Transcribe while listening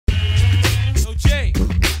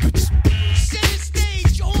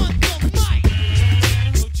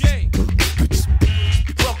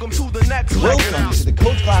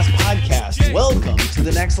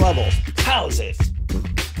next level. How's it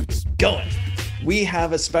going? We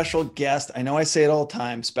have a special guest. I know I say it all the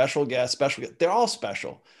time, special guest. They're all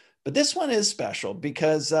special, but this one is special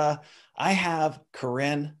because I have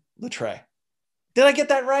Corine Latreille. Did I get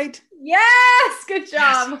that right? Yes, good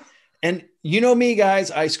job. Yes. And you know me,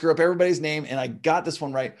 guys, I screw up everybody's name and I got this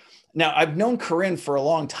one right. Now, I've known Corine for a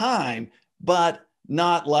long time, but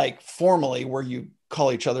not like formally where you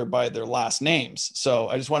call each other by their last names. So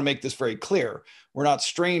I just want to make this very clear. We're not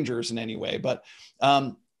strangers in any way, but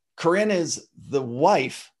Corine is the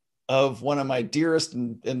wife of one of my dearest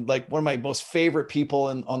and like one of my most favorite people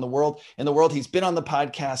in the world. He's been on the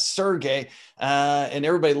podcast, Sergey, and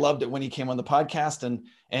everybody loved it when he came on the podcast.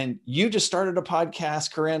 And you just started a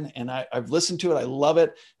podcast, Corine, and I've listened to it. I love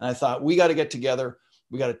it. And I thought we got to get together.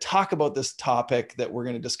 We got to talk about this topic that we're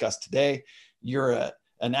going to discuss today. You're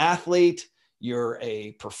an athlete. You're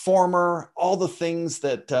a performer, all the things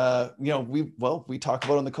that, we talk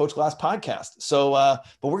about on the Coach Glass podcast. So, but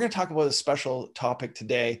we're going to talk about a special topic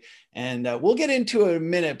today and we'll get into it in a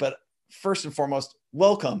minute, but first and foremost,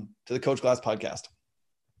 welcome to the Coach Glass podcast.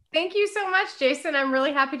 Thank you so much, Jason. I'm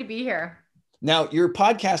really happy to be here. Now, your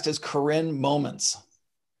podcast is Corine Moments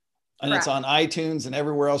and Correct. It's on iTunes and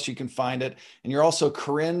everywhere else you can find it. And you're also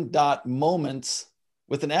Corine.moments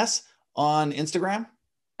with an S on Instagram.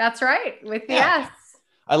 That's right. With the S.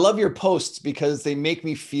 I love your posts because they make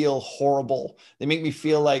me feel horrible. They make me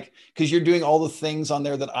feel like, because you're doing all the things on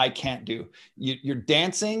there that I can't do. You're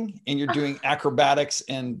dancing and you're doing acrobatics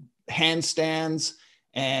and handstands.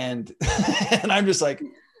 And, and I'm just like,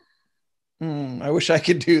 I wish I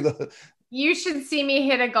could do the. You should see me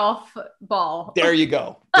hit a golf ball. There you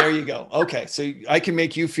go. There you go. Okay. So I can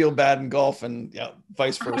make you feel bad in golf and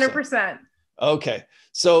vice versa. 100%. Okay.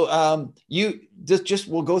 So you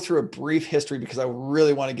we'll go through a brief history because I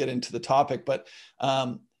really want to get into the topic, but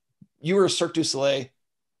you were a Cirque du Soleil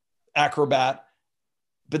acrobat,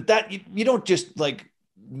 but that you don't just like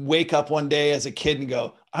wake up one day as a kid and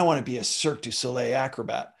go, I want to be a Cirque du Soleil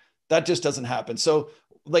acrobat. That just doesn't happen. So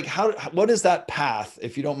like what is that path,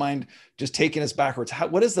 if you don't mind just taking us backwards?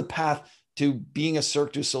 What is the path to being a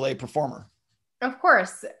Cirque du Soleil performer? Of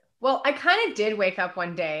course. Well, I kind of did wake up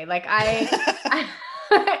one day. Like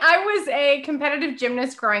I was a competitive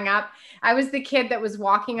gymnast growing up. I was the kid that was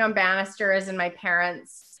walking on banisters and my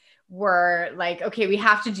parents were like, okay, we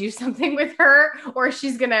have to do something with her or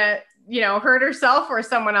she's going to, hurt herself or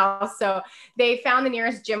someone else. So they found the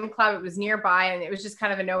nearest gym club. It was nearby and it was just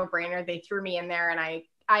kind of a no-brainer. They threw me in there and I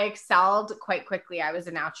excelled quite quickly. I was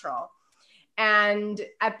a natural. And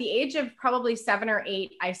at the age of probably 7 or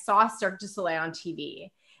 8, I saw Cirque du Soleil on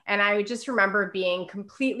TV. And I just remember being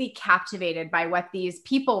completely captivated by what these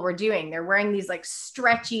people were doing. They're wearing these like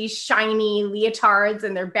stretchy, shiny leotards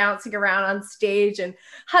and they're bouncing around on stage and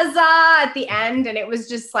huzzah at the end. And it was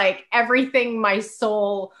just like everything my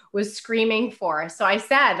soul was screaming for. So I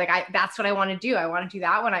said, that's what I want to do. I want to do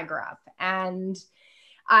that when I grow up. And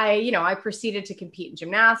I proceeded to compete in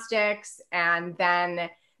gymnastics. And then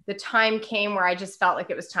the time came where I just felt like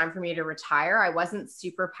it was time for me to retire. I wasn't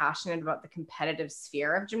super passionate about the competitive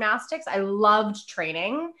sphere of gymnastics. I loved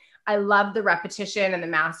training. I loved the repetition and the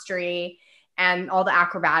mastery and all the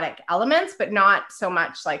acrobatic elements, but not so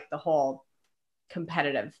much like the whole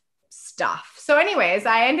competitive stuff. So anyways,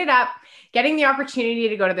 I ended up getting the opportunity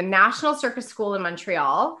to go to the National Circus School in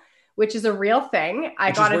Montreal, which is a real thing.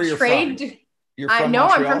 I got a trade. You're from No,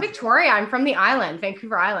 Montreal? I'm from Victoria. I'm from the island,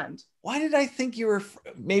 Vancouver Island. Why did I think you were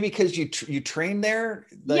maybe because you trained there?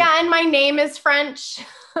 Yeah, and my name is French.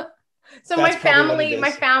 So my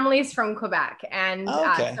family's from Quebec, and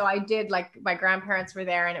so I did my grandparents were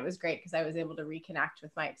there, and it was great because I was able to reconnect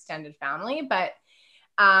with my extended family. But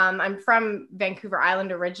I'm from Vancouver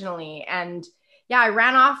Island originally, and yeah, I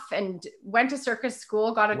ran off and went to circus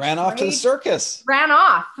school, ran off to the circus. Ran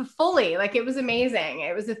off fully. Like it was amazing.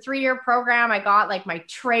 It was a 3-year program. I got like my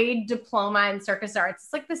trade diploma in circus arts.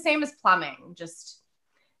 It's like the same as plumbing, just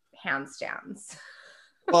handstands.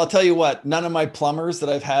 Well, I'll tell you what, none of my plumbers that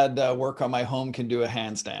I've had work on my home can do a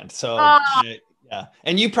handstand. So yeah.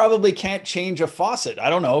 And you probably can't change a faucet. I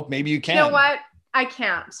don't know. Maybe you can. You know what? I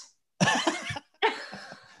can't.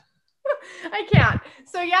 I can't.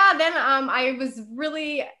 So yeah, then I was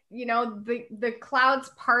really, the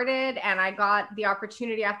clouds parted and I got the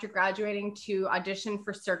opportunity after graduating to audition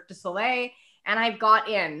for Cirque du Soleil and I got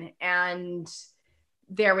in and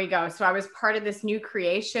there we go. So I was part of this new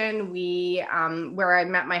creation. Where I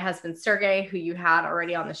met my husband, Sergey, who you had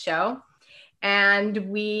already on the show. And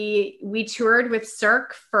we toured with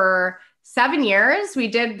Cirque for 7 years. We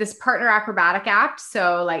did this partner acrobatic act.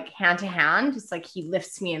 So like hand to hand, it's like he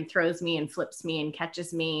lifts me and throws me and flips me and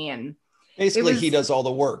catches me. And Basically, he does all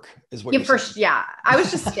the work, is what you're saying. Yeah, I was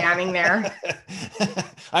just standing there.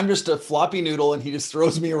 I'm just a floppy noodle, and he just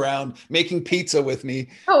throws me around, making pizza with me.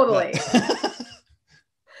 Totally.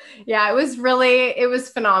 Yeah, it was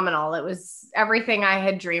phenomenal. It was everything I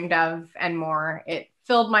had dreamed of and more. It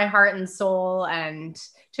filled my heart and soul and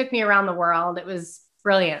took me around the world. It was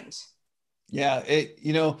brilliant. Yeah,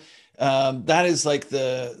 that is like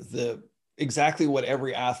the exactly what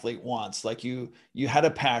every athlete wants. Like you had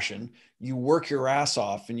a passion, you work your ass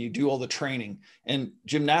off, and you do all the training. And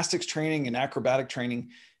gymnastics training and acrobatic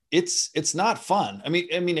training, it's not fun. I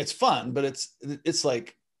mean, it's fun, but it's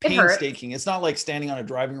like painstaking. It's not like standing on a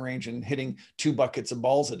driving range and hitting 2 buckets of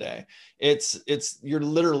balls a day. You're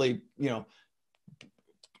literally,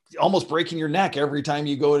 almost breaking your neck every time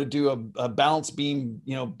you go to do a balance beam,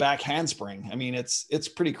 back handspring. I mean, it's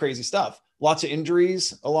pretty crazy stuff. Lots of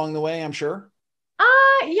injuries along the way, I'm sure.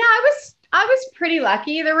 Yeah, I was pretty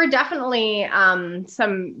lucky. There were definitely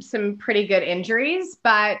some pretty good injuries,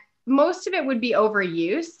 but most of it would be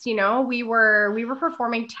overuse. We were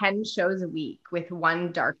performing 10 shows a week with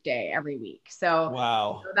one dark day every week. So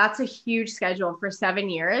wow, that's a huge schedule for 7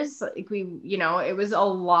 years. Like it was a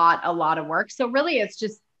lot of work. So really it's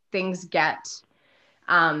just things get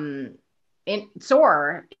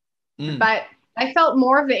sore. But I felt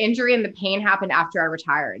more of the injury and the pain happened after I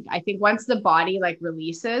retired. I think once the body like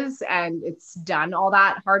releases and it's done all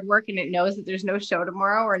that hard work and it knows that there's no show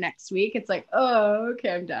tomorrow or next week, it's like, oh,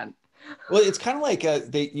 okay, I'm done. Well, it's kind of like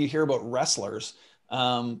you hear about wrestlers.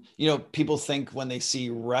 People think when they see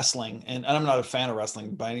wrestling, and I'm not a fan of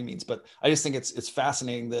wrestling by any means, but I just think it's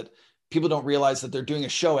fascinating that people don't realize that they're doing a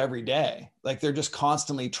show every day. Like they're just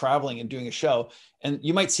constantly traveling and doing a show. And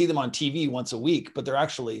you might see them on TV once a week, but they're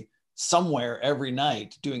actually somewhere every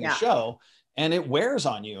night doing a show, and it wears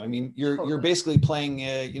on you. I mean, you're basically playing,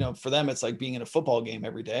 for them, it's like being in a football game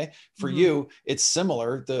every day. For you, it's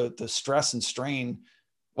similar. The stress and strain.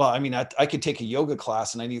 Well, I mean, I could take a yoga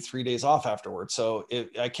class and I need 3 days off afterwards. So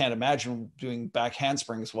I can't imagine doing back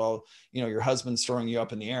handsprings while, your husband's throwing you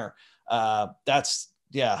up in the air.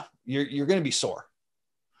 You're going to be sore.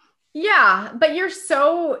 Yeah, but you're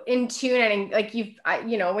so in tune and like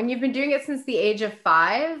when you've been doing it since the age of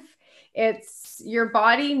 5, it's your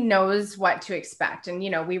body knows what to expect. And,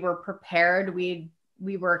 we were prepared, we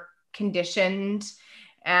were conditioned,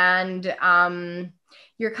 and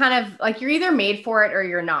you're kind of like, you're either made for it or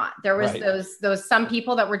you're not. There was those some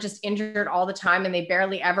people that were just injured all the time and they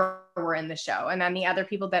barely ever were in the show. And then the other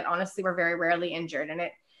people that honestly were very rarely injured. And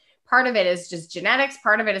part of it is just genetics.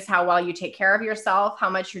 Part of it is how well you take care of yourself, how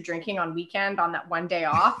much you're drinking on weekend on that one day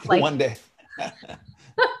off. Like one day.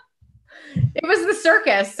 It was the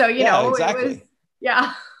circus. So, exactly. It was,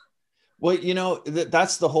 yeah. Well,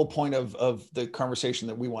 that's the whole point of the conversation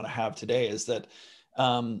that we want to have today, is that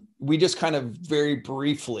we just kind of very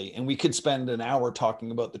briefly, and we could spend an hour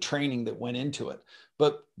talking about the training that went into it,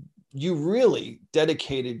 but you really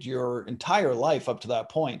dedicated your entire life up to that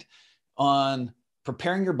point on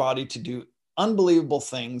preparing your body to do unbelievable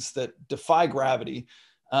things that defy gravity,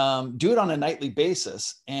 do it on a nightly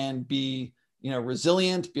basis, and be,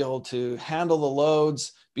 resilient, be able to handle the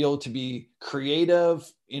loads, be able to be creative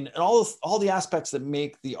in all the aspects that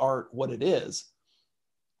make the art what it is.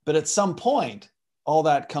 But at some point, all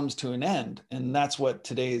that comes to an end. And that's what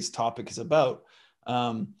today's topic is about.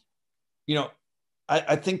 I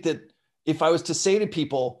think that if I was to say to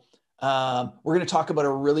people, we're going to talk about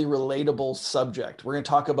a really relatable subject. We're going to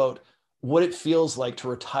talk about what it feels like to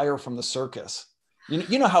retire from the circus.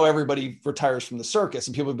 You know how everybody retires from the circus,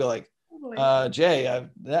 and people would be like, Jay,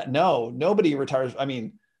 no, nobody retires. I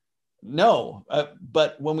mean, no.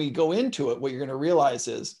 But when we go into it, what you're going to realize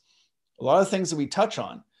is a lot of things that we touch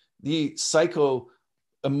on, the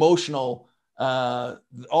psycho-emotional,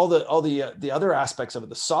 all the other aspects of it,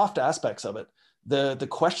 the soft aspects of it, the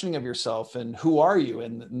questioning of yourself and who are you,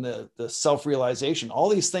 and the self-realization, all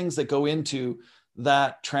these things that go into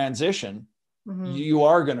that transition, you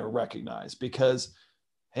are going to recognize. Because,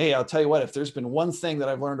 hey, I'll tell you what, if there's been one thing that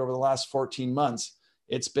I've learned over the last 14 months,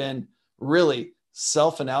 it's been really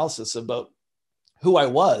self-analysis about who I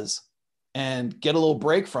was, and get a little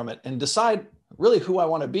break from it and decide really who I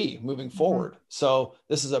want to be moving forward. So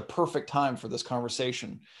this is a perfect time for this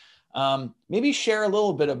conversation. Maybe share a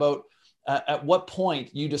little bit about at what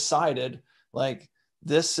point you decided, like,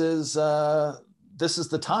 this is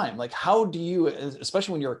the time. Like, how do you,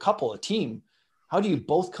 especially when you're a couple, a team, how do you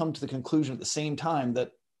both come to the conclusion at the same time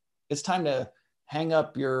that it's time to hang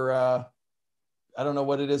up your, I don't know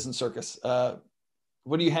what it is in circus.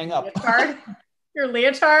 What do you hang up? Leotard? Your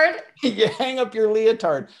leotard? You hang up your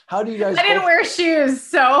leotard. How do you guys? I didn't wear shoes,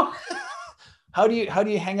 so. how do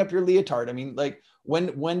you hang up your leotard? I mean, like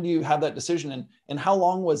when do you have that decision, and how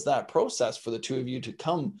long was that process for the two of you to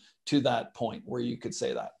come to that point where you could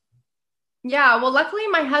say that? Yeah, well, luckily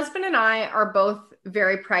my husband and I are both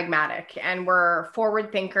very pragmatic, and we're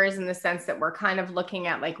forward thinkers in the sense that we're kind of looking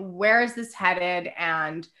at like, where is this headed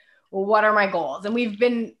and what are my goals? And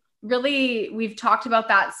we've talked about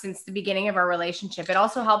that since the beginning of our relationship. It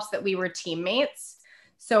also helps that we were teammates.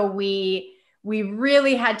 So we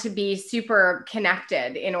really had to be super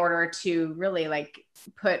connected in order to really like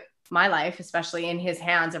put my life, especially in his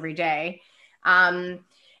hands every day.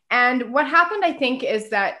 And what happened, I think, is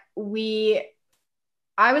that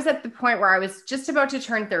I was at the point where I was just about to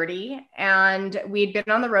turn 30, and we'd been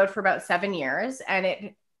on the road for about 7 years, and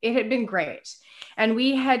it had been great. And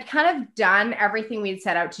we had kind of done everything we'd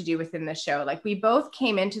set out to do within the show. Like, we both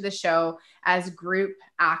came into the show as group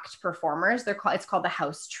act performers. It's called the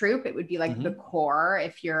house troupe. It would be like the core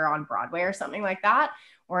if you're on Broadway or something like that,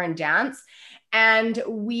 or in dance. And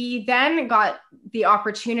we then got the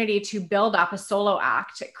opportunity to build up a solo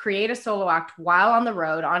act, create a solo act while on the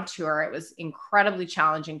road on tour. It was incredibly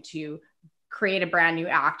challenging to create a brand new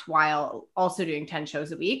act while also doing 10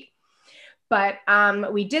 shows a week. But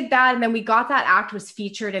we did that. And then we got that act was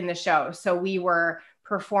featured in the show. So we were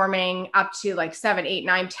performing up to like 7, 8,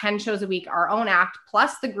 9, 10 shows a week, our own act,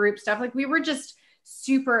 plus the group stuff. Like, we were just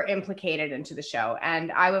super implicated into the show.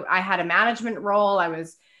 And I had a management role. I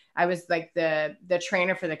was like the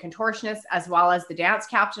trainer for the contortionists, as well as the dance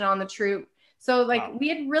captain on the troupe. So like, wow, we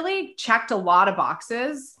had really checked a lot of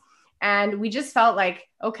boxes, and we just felt like,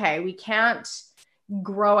 okay, we can't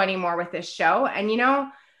grow anymore with this show. And, you know,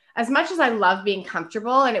 as much as I love being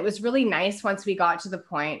comfortable, and it was really nice once we got to the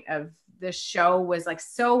point of the show was like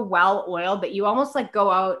so well oiled that you almost like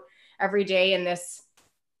go out every day in this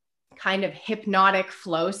kind of hypnotic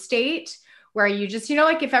flow state where you just, you know,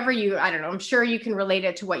 like if ever I don't know, I'm sure you can relate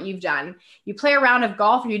it to what you've done. You play a round of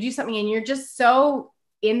golf or you do something and you're just so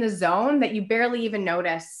in the zone that you barely even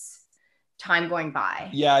notice time going by.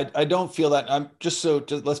 Yeah, I don't feel that.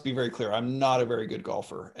 Let's be very clear. I'm not a very good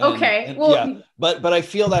golfer. Okay. Well, yeah, but I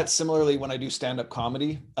feel that similarly when I do stand-up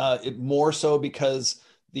comedy, it more so because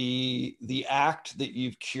the act that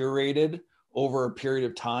you've curated over a period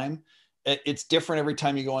of time, it's different every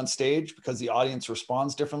time you go on stage because the audience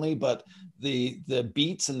responds differently, but the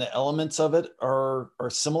beats and the elements of it are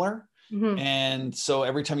similar. Mm-hmm. And so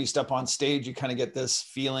every time you step on stage, you kind of get this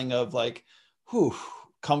feeling of like, whew,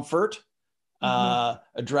 comfort,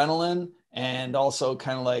 adrenaline, and also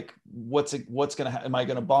kind of like, am I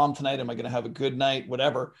going to bomb tonight? Am I going to have a good night?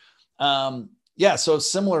 Whatever. Yeah. So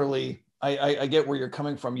similarly, I get where you're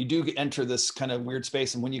coming from. You do enter this kind of weird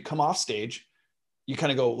space. And when you come off stage, you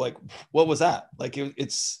kind of go like, what was that? Like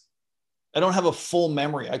I don't have a full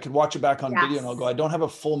memory. I could watch it back on video and I'll go, I don't have a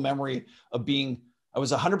full memory of I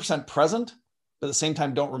was 100% present, but at the same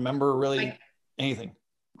time, don't remember really anything.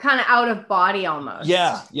 Kind of out of body almost.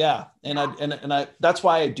 Yeah. Yeah. And I that's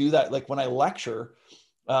why I do that. Like when I lecture,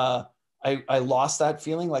 I lost that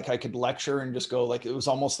feeling. Like I could lecture and just go like, it was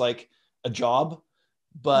almost like a job,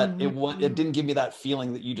 but it didn't give me that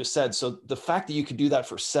feeling that you just said. So the fact that you could do that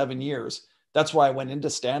for 7 years, that's why I went into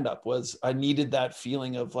stand-up, was I needed that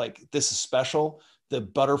feeling of like, this is special, the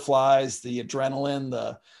butterflies, the adrenaline,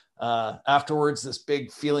 the afterwards, this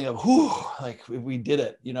big feeling of, whew, like we did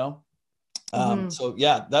it, you know? So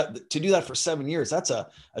yeah, to do that for 7 years, that's a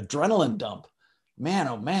adrenaline dump, man.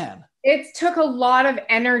 Oh man. It took a lot of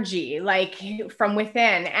energy, like from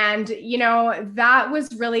within. And, you know, that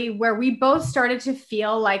was really where we both started to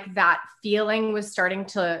feel like that feeling was starting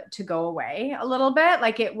to go away a little bit.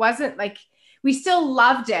 Like it wasn't like, we still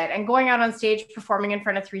loved it, and going out on stage performing in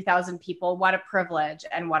front of 3,000 people, what a privilege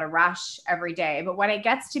and what a rush every day. But when it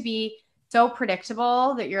gets to be so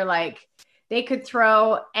predictable that you're like, they could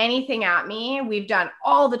throw anything at me. We've done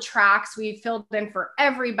all the tracks. We've filled in for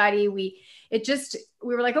everybody. We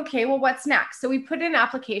were like, okay, well, what's next? So we put in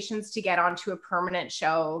applications to get onto a permanent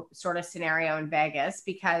show sort of scenario in Vegas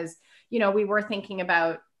because, you know, we were thinking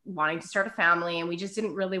about wanting to start a family and we just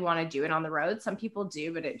didn't really want to do it on the road. Some people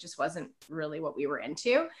do, but it just wasn't really what we were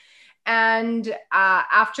into. And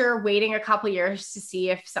after waiting a couple of years to see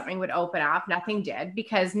if something would open up, nothing did,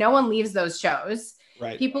 because no one leaves those shows.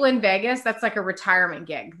 Right. People in Vegas, that's like a retirement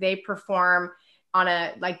gig. They perform on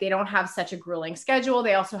they don't have such a grueling schedule.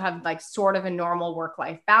 They also have like sort of a normal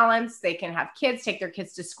work-life balance. They can have kids, take their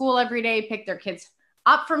kids to school every day, pick their kids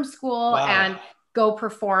up from school and go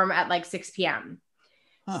perform at like 6 p.m.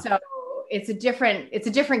 So it's a different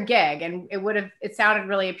gig, and it sounded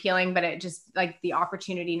really appealing, but it just like the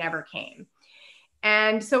opportunity never came.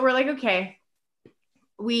 And so we're like, okay,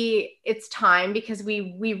 it's time, because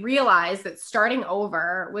we realized that starting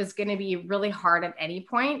over was going to be really hard at any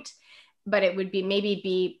point, but it would be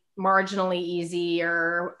maybe marginally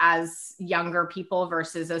easier as younger people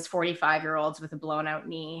versus as 45-year-olds with a blown out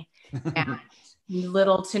knee and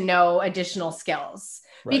little to no additional skills.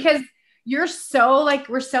 Right. Because we're so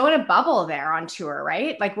in a bubble there on tour,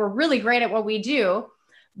 right? Like, we're really great at what we do,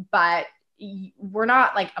 but we're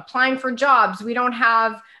not like applying for jobs. We don't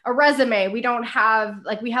have a resume. We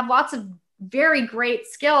have lots of very great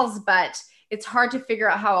skills, but it's hard to figure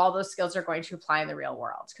out how all those skills are going to apply in the real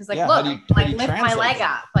world. Cause look, lift my leg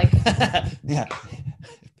up. Like, yeah,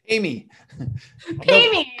 pay me.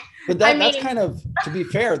 Pay me. But that's kind of, to be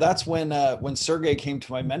fair, that's when Sergey came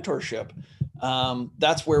to my mentorship.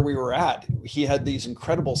 That's where we were at. He had these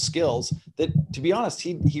incredible skills that, to be honest,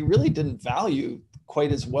 he really didn't value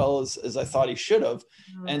quite as well as I thought he should have.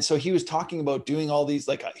 Mm-hmm. And so he was talking about doing all these,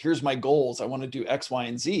 like, here's my goals. I want to do X, Y,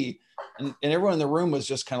 and Z. And everyone in the room was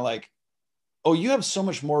just kind of like, oh, you have so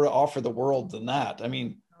much more to offer the world than that. I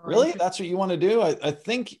mean, really? That's what you want to do? I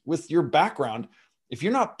think with your background, if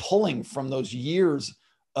you're not pulling from those years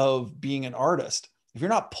of being an artist, if you're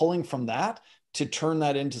not pulling from that to turn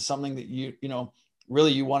that into something that you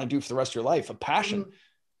really you want to do for the rest of your life, a passion, mm-hmm.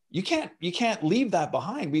 you can't leave that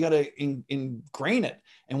behind. We got to ingrain it.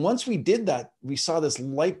 And once we did that, we saw this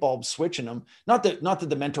light bulb switch in him. Not that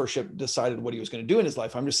the mentorship decided what he was going to do in his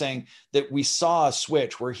life. I'm just saying that we saw a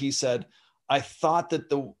switch where he said, I thought that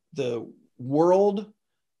the world,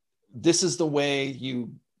 this is the way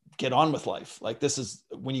you get on with life. Like, this is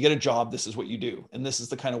when you get a job, this is what you do. And this is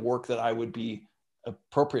the kind of work that I would be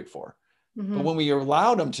appropriate for. Mm-hmm. But when we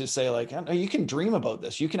allowed him to say, like, oh, you can dream about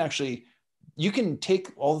this, you can take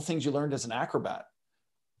all the things you learned as an acrobat,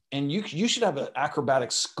 and you should have an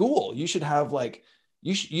acrobatic school. You should have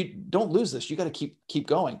you don't lose this. You got to keep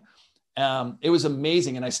going. It was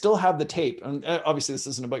amazing. And I still have the tape. And obviously this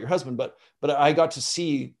isn't about your husband, but I got to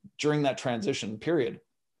see during that transition period,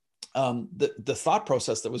 the thought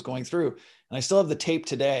process that was going through. And I still have the tape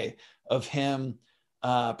today of him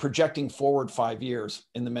projecting forward 5 years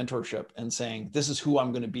in the mentorship and saying, this is who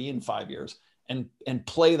I'm going to be in 5 years, and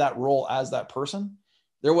play that role as that person.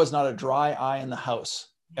 There was not a dry eye in the house.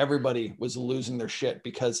 Everybody was losing their shit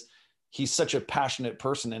because he's such a passionate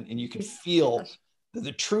person, and you can feel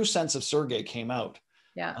the true sense of Sergey came out.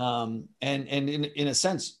 Yeah. And in a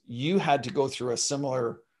sense, you had to go through a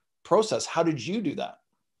similar process. How did you do that?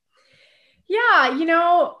 Yeah.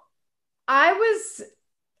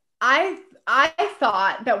 I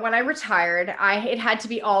thought that when I retired, it had to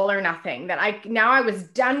be all or nothing, that I was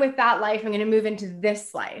done with that life. I'm going to move into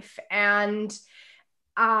this life. And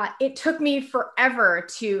it took me forever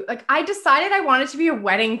I decided I wanted to be a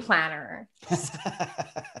wedding planner.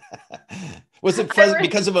 Was it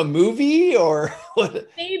because of a movie or what?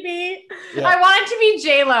 Maybe. Yeah. I wanted to be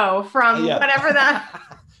J-Lo from whatever that.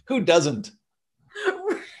 Who doesn't?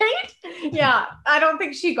 Right? Yeah. I don't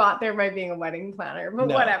think she got there by being a wedding planner, but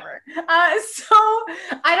whatever. So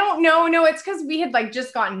I don't know. No, it's because we had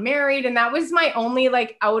just gotten married, and that was my only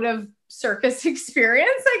out of circus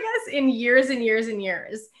experience, I guess, in years and years and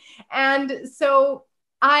years. And so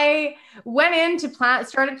I went in to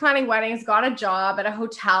started planning weddings, got a job at a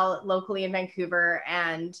hotel locally in Vancouver,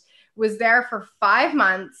 and was there for 5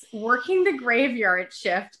 months working the graveyard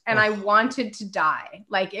shift. And I wanted to die.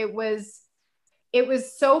 It was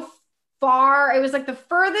so far. It was the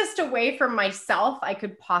furthest away from myself I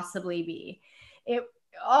could possibly be.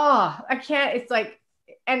 I can't, it's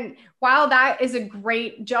and while that is a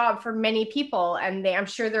great job for many people, and I'm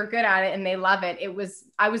sure they're good at it and they love it,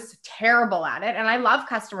 I was terrible at it. And I love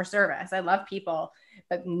customer service. I love people,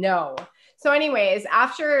 but no. So anyways,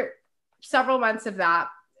 after several months of that,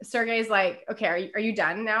 Sergey's like, okay, are you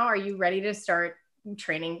done now? Are you ready to start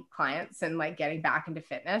training clients and getting back into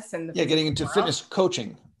fitness and getting into fitness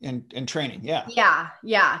coaching and training? Yeah.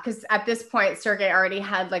 Because at this point, Sergey already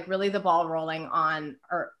had really the ball rolling on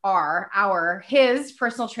his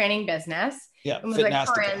personal training business. Yeah, and was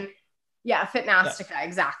Fitnastica. Fitnastica,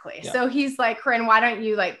 exactly. Yeah. So he's like, Corine, why don't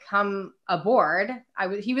you come aboard?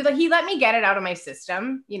 He let me get it out of my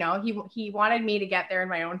system. He wanted me to get there in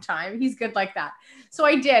my own time. He's good like that. So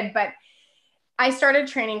I did, but I started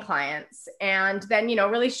training clients. And then,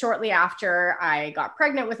 really shortly after, I got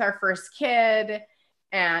pregnant with our first kid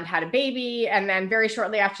and had a baby. And then very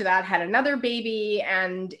shortly after that, had another baby.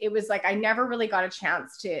 And it was I never really got a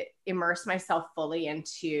chance to immerse myself fully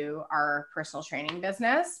into our personal training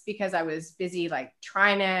business because I was busy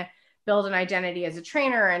trying to build an identity as a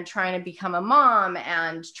trainer and trying to become a mom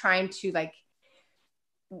and trying to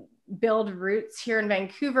build roots here in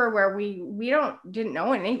Vancouver where we didn't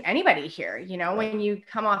know anybody here. You know, Right. when you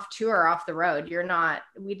come off tour, off the road,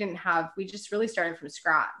 we just really started from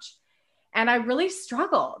scratch. And I really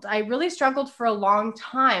struggled. I really struggled for a long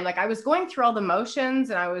time. Like I was going through all the motions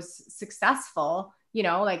and I was successful, you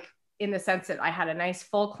know, like in the sense that I had a nice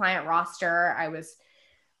full client roster. I was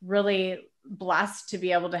really blessed to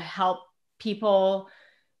be able to help people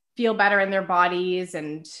feel better in their bodies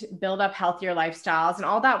and build up healthier lifestyles, and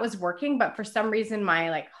all that was working. But for some reason, my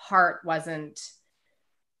like heart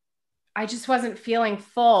I just wasn't feeling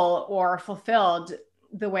full or fulfilled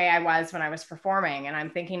the way I was when I was performing. And I'm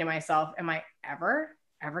thinking to myself, am I ever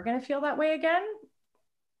going to feel that way again?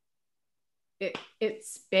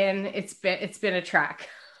 It's been a trek.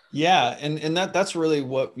 Yeah. And that's really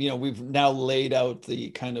what, you know, we've now laid out the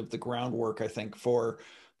kind of the groundwork, I think, for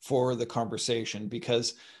the conversation,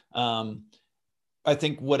 because I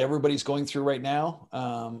think what everybody's going through right now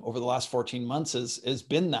over the last 14 months has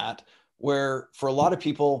been that, where for a lot of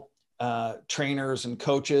people, trainers and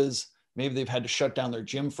coaches, maybe they've had to shut down their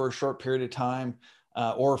gym for a short period of time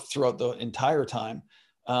or throughout the entire time,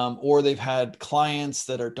 or they've had clients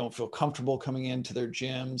that don't feel comfortable coming into their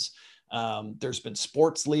gyms. There's been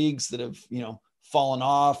sports leagues that have, you know, fallen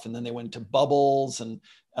off, and then they went to bubbles, and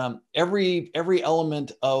every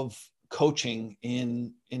element of coaching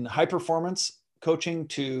in high performance coaching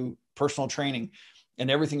to personal training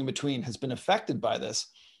and everything in between has been affected by this.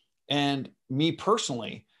 And me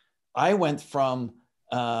personally, I went from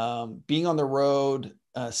being on the road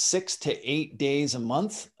 6 to 8 days a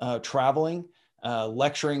month, traveling,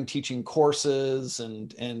 lecturing, teaching courses,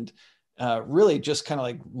 and really just kind of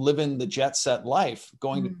like living the jet set life,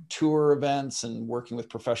 going to tour events and working with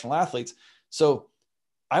professional athletes. So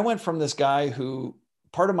I went from this guy who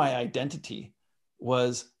part of my identity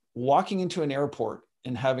was walking into an airport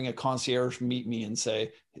and having a concierge meet me and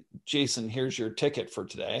say, Jason, here's your ticket for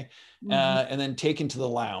today. And then taken to the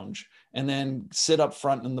lounge and then sit up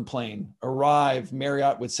front in the plane, arrive.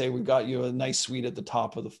 Marriott would say, we got you a nice suite at the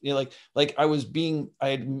top of the, you know, like I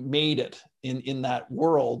had made it in that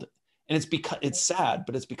world. And it's because it's sad,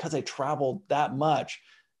 but it's because I traveled that much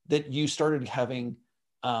that you started having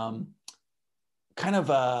kind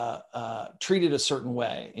of treated a certain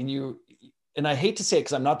way. And I hate to say it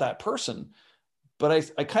because I'm not that person,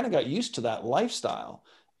 but I kind of got used to that lifestyle.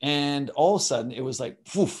 And all of a sudden it was like,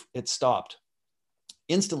 poof, it stopped.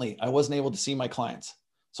 Instantly, I wasn't able to see my clients.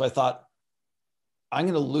 So I thought, I'm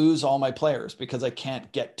going to lose all my players because I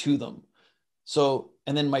can't get to them. So,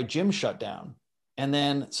 and then my gym shut down. And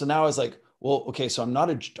then, so now I was like, well, okay, so I'm not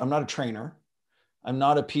a trainer. I'm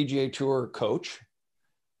not a PGA Tour coach.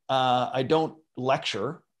 I don't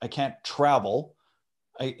lecture. I can't travel.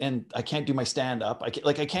 I can't do my stand-up. I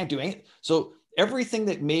can't do anything. So everything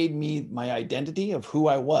that made me my identity of who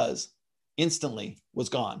I was instantly was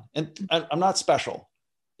gone. And I'm not special.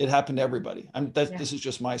 It happened to everybody. This is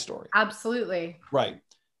just my story. Absolutely. Right.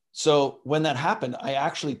 So when that happened, I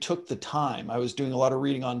actually took the time. I was doing a lot of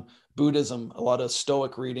reading on Buddhism, a lot of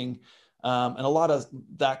Stoic reading, and a lot of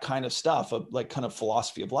that kind of stuff, of like kind of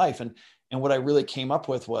philosophy of life. And what I really came up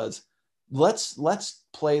with was, let's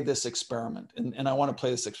play this experiment. And I want to play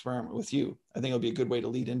this experiment with you. I think it'll be a good way to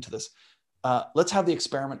lead into this. Let's have the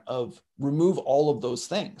experiment of remove all of those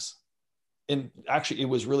things. And actually it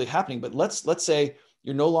was really happening, but let's say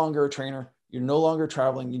you're no longer a trainer, you're no longer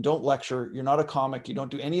traveling, you don't lecture, you're not a comic, you don't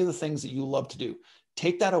do any of the things that you love to do.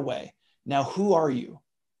 Take that away. Now, who are you?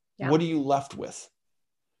 Yeah. What are you left with?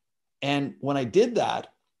 And when I did that,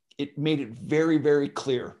 it made it very, very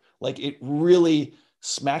clear. Like it really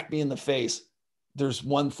smacked me in the face. There's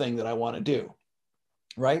one thing that I want to do,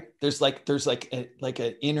 right? There's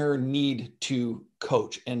an inner need to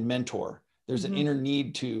coach and mentor. There's an inner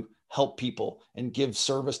need to help people and give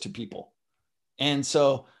service to people. And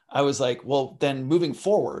so I was like, well, then moving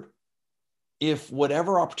forward, if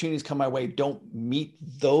whatever opportunities come my way don't meet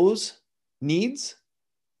those needs,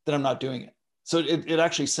 then I'm not doing it. So it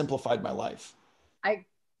actually simplified my life. I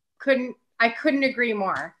couldn't agree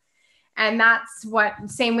more. And that's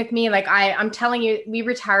same with me. Like I'm telling you, we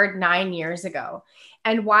retired 9 years ago.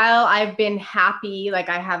 And while I've been happy, like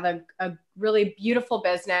I have a really beautiful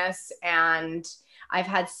business, and I've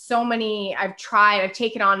had I've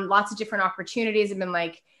taken on lots of different opportunities. I've been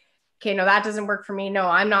like, okay, no, that doesn't work for me. No,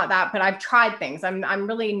 I'm not that, but I've tried things. I'm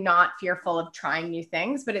really not fearful of trying new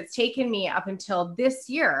things, but it's taken me up until this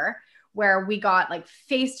year where we got like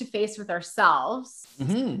face to face with ourselves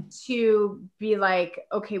to be like,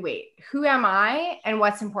 okay, wait, who am I and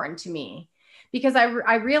what's important to me? Because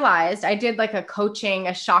I realized I did like a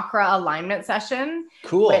chakra alignment session,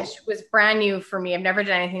 cool, which was brand new for me. I've never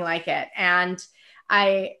done anything like it. And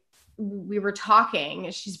I we were talking.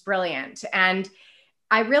 She's brilliant. And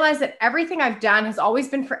I realized that everything I've done has always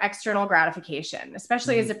been for external gratification,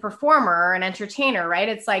 especially as a performer or an entertainer, right?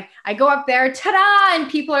 It's like I go up there, ta-da,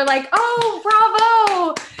 and people are like, oh,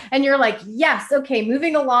 bravo. And you're like, yes, okay,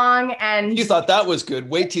 moving along. And you thought that was good.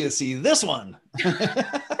 Wait till you see this one.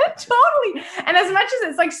 Totally. And as much as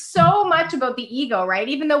it's like so much about the ego, right?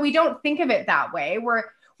 Even though we don't think of it that way,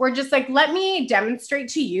 we're just like, let me demonstrate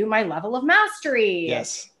to you my level of mastery.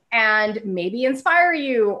 Yes. And maybe inspire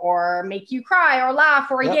you or make you cry or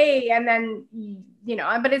laugh or yay. And then,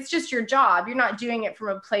 but it's just your job. You're not doing it from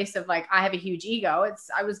a place of like, I have a huge ego.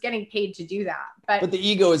 I was getting paid to do that. But the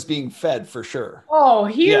ego is being fed for sure. Oh,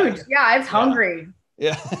 huge. Yeah, it's hungry.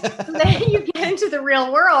 Yeah. Then you get into the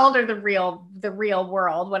real world or the real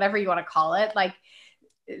world, whatever you want to call it, like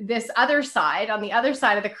this other side, on the other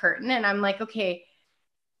side of the curtain. And I'm like, okay,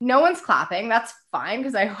 no one's clapping. That's fine,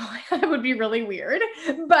 because that would be really weird.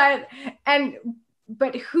 But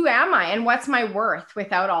who am I, and what's my worth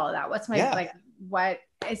without all of that? What's my what?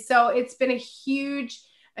 So it's been a huge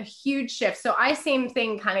shift. So same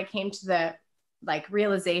thing kind of came to the like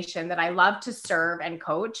realization that I love to serve and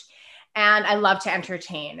coach, and I love to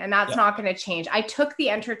entertain, and that's not going to change. I took the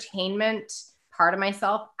entertainment part of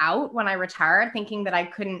myself out when I retired, thinking that I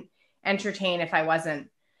couldn't entertain if I wasn't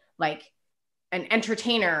like an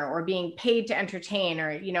entertainer or being paid to entertain, or,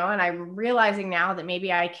 and I'm realizing now that maybe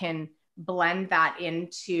I can blend that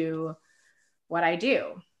into what I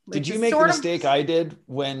do. Did you make the mistake I did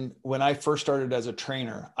when I first started as a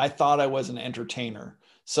trainer? I thought I was an entertainer.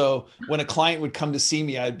 So when a client would come to see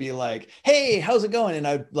me, I'd be like, hey, how's it going? And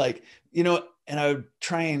I'd like, and I would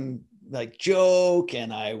try and like joke,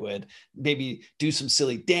 and I would maybe do some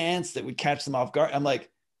silly dance that would catch them off guard. I'm like,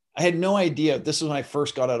 I had no idea. This was when I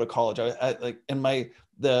first got out of college. I like, and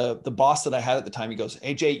the boss that I had at the time, he goes,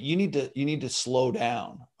 hey, Jay, you need to slow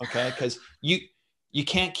down. Okay. Cause you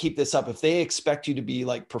can't keep this up. If they expect you to be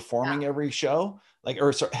like performing every show, I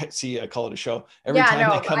call it a show every time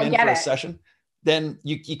they come in for a session, then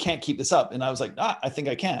you can't keep this up. And I was like, I think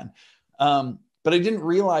I can. But I didn't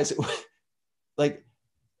realize it. Like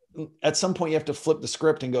at some point you have to flip the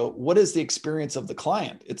script and go, what is the experience of the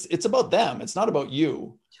client? It's about them. It's not about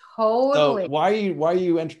you. Totally. So why are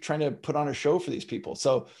you trying to put on a show for these people?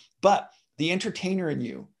 So, but the entertainer in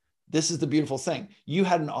you, this is the beautiful thing. You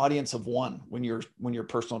had an audience of one when you're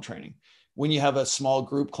personal training. When you have a small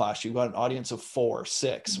group class, you've got an audience of 4,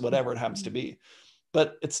 6, whatever it happens to be.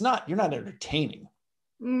 But you're not entertaining.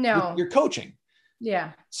 No. You're coaching.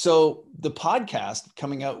 Yeah. So the podcast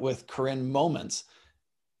coming out with Corine Moments,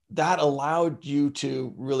 that allowed you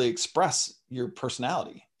to really express your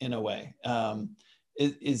personality in a way.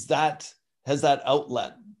 Has that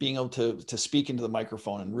outlet, being able to speak into the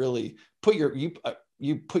microphone and really put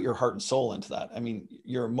you put your heart and soul into that. I mean,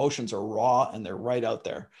 your emotions are raw and they're right out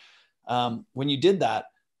there. When you did that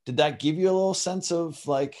give you a little sense of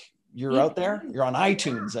like, you're out there, you're on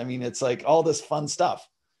iTunes. I mean, it's like all this fun stuff.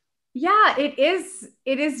 Yeah, it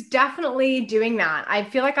is definitely doing that. I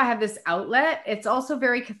feel like I have this outlet. It's also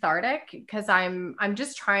very cathartic because I'm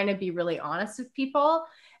just trying to be really honest with people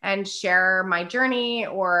and share my journey,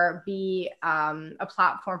 or be a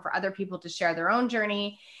platform for other people to share their own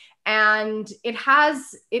journey. And it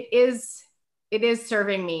is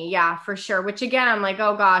serving me. Yeah, for sure. Which again, I'm like,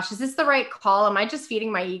 oh gosh, is this the right call? Am I just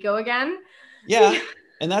feeding my ego again? Yeah.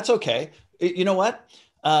 And that's okay. You know what?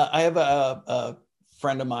 I have a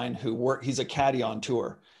friend of mine he's a caddy on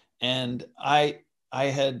tour. And I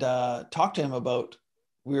had talked to him about,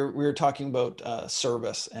 we were talking about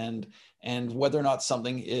service and whether or not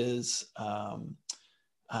something is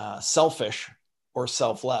selfish or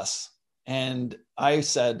selfless. And I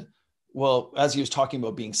said, well, as he was talking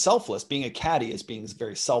about being selfless, being a caddy is being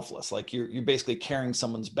very selfless. Like you're basically carrying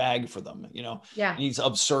someone's bag for them, and he's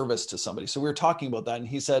of service to somebody. So we were talking about that. And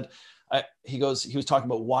he said, he was talking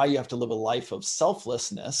about why you have to live a life of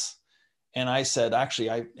selflessness. And I said,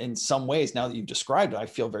 actually, in some ways, now that you've described it, I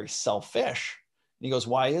feel very selfish. And he goes,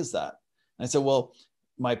 why is that? And I said, well,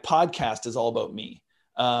 my podcast is all about me.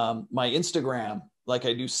 My Instagram, like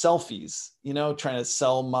I do selfies, trying to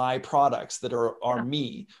sell my products that are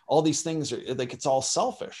me. All these things are like, it's all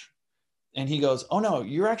selfish. And he goes, oh no,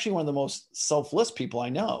 you're actually one of the most selfless people I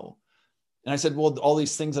know. And I said, well, all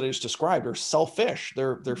these things that I just described are selfish.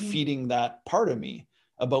 They're feeding that part of me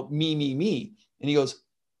about me. And he goes,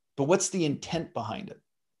 but what's the intent behind it?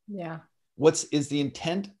 Yeah. Is the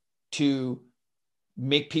intent to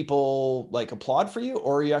make people like applaud for you,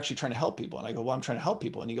 or are you actually trying to help people? And I go, well, I'm trying to help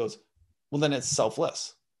people. And he goes, well, then it's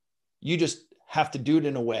selfless. You just have to do it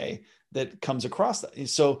in a way that comes across that.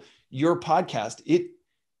 So your podcast,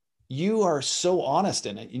 you are so honest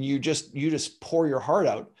in it, and you just pour your heart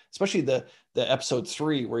out, especially the episode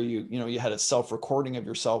 3 where you had a self-recording of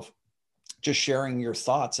yourself just sharing your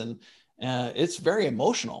thoughts, and it's very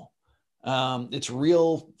emotional. It's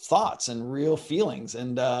real thoughts and real feelings,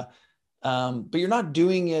 and but you're not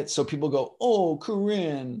doing it so people go, "Oh,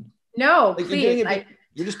 Corine." No, Like, please.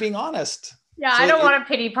 you're just being honest. Yeah, So I don't want a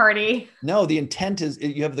pity party. No, the intent is,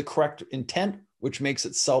 you have the correct intent, which makes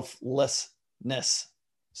it selflessness.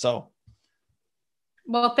 So.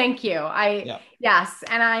 Well, thank you. Yeah. Yes.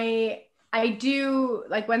 And I do,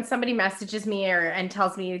 like, when somebody messages me and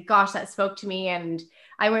tells me, gosh, that spoke to me, and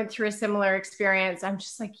I went through a similar experience, I'm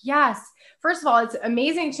just like, yes. First of all, it's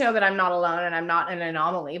amazing to know that I'm not alone and I'm not an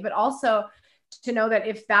anomaly, but also to know that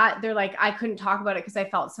they're like, I couldn't talk about it because I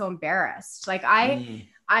felt so embarrassed. Like I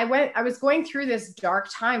was going through this dark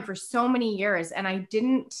time for so many years, and I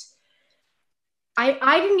didn't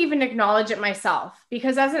even acknowledge it myself,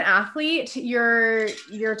 because as an athlete, you're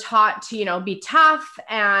taught to, be tough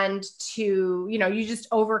and to, you just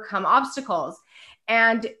overcome obstacles.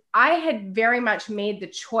 And I had very much made the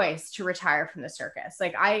choice to retire from the circus.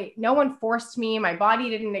 Like no one forced me. My body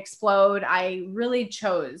didn't explode. I really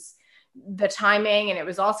chose the timing, and it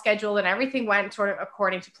was all scheduled, and everything went sort of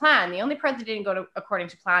according to plan. The only part that didn't go according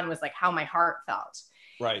to plan was like how my heart felt.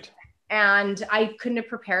 Right. And I couldn't have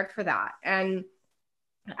prepared for that. And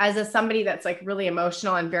as somebody that's like really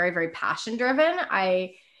emotional and very, very passion driven,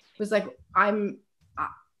 I was like, I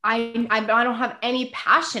don't have any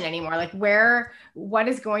passion anymore. Like what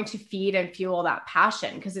is going to feed and fuel that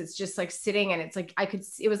passion? Because it's just like sitting, and it's like,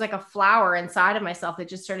 it was like a flower inside of myself that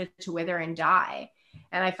just started to wither and die.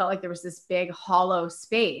 And I felt like there was this big hollow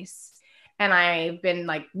space. And I've been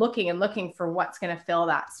like looking and looking for what's going to fill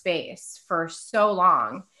that space for so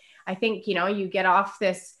long. I think, you get off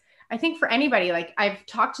this. I think for anybody, like I've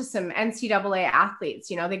talked to some NCAA athletes,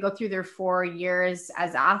 they go through their 4 years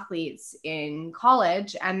as athletes in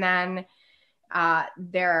college, and then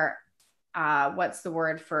their eligibility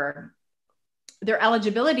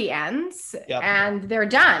ends. Yep. And they're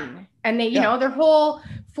done. And they, their whole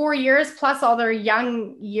 4 years plus all their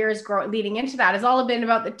young years leading into that has all been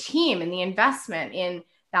about the team and the investment in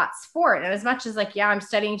that sport. And as much as like, I'm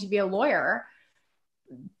studying to be a lawyer,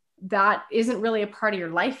 that isn't really a part of your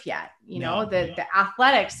life yet. The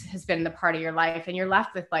athletics has been the part of your life, and you're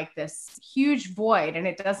left with like this huge void, and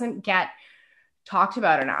it doesn't get talked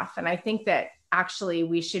about enough. And I think that actually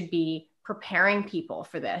we should be preparing people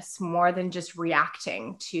for this more than just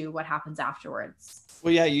reacting to what happens afterwards.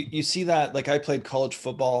 Well, yeah, you see that, like I played college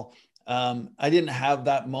football. I didn't have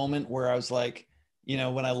that moment where I was like,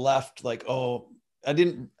 when I left, like,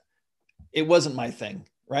 it wasn't my thing.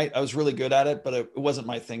 Right. I was really good at it, but it wasn't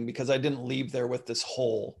my thing, because I didn't leave there with this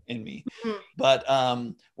hole in me. Mm-hmm. But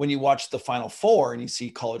when you watch the Final Four and you see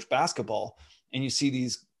college basketball and you see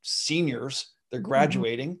these seniors, they're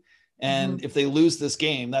graduating. Mm-hmm. And if they lose this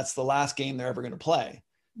game, that's the last game they're ever going to play.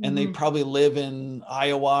 Mm-hmm. And they probably live in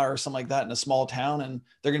Iowa or something like that, in a small town. And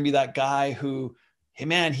they're going to be that guy who, hey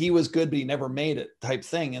man, he was good, but he never made it type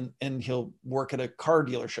thing. And he'll work at a car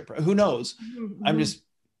dealership. Who knows? Mm-hmm.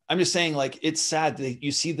 I'm just saying, like, it's sad that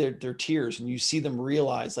you see their tears, and you see them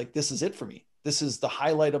realize, like, this is it for me. This is the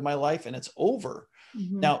highlight of my life, and it's over.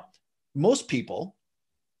 Mm-hmm. Now, most people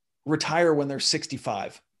retire when they're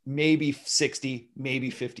 65, maybe 60, maybe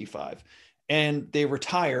 55, and they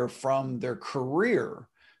retire from their career.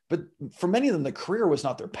 But for many of them, the career was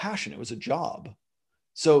not their passion. It was a job.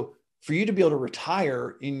 So for you to be able to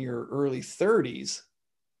retire in your early 30s,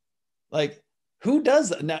 like, who does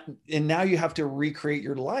that? And now you have to recreate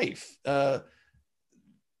your life. My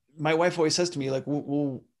wife always says to me, like,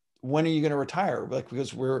 well, when are you going to retire? Like,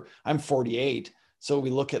 because I'm 48. So we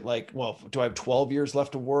look at like, well, do I have 12 years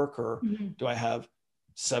left to work, or mm-hmm. do I have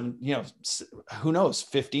 7, who knows,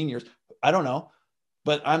 15 years? I don't know.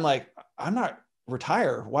 But I'm like, I'm not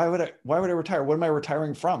retire. Why would I retire? What am I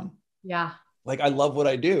retiring from? Yeah. Like, I love what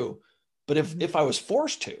I do. But if I was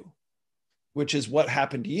forced to, which is what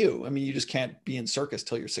happened to you. I mean, you just can't be in circus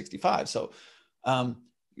till you're 65. So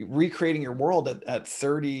recreating your world at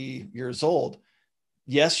 30 years old.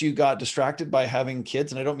 Yes, you got distracted by having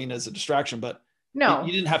kids. And I don't mean as a distraction, but no,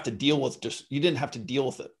 you didn't have to deal with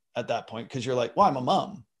it at that point, because you're like, well, I'm a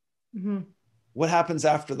mom. Mm-hmm. What happens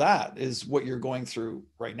after that is what you're going through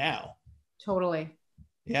right now. Totally.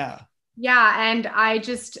 Yeah. Yeah. And I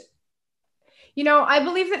just, I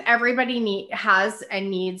believe that everybody has and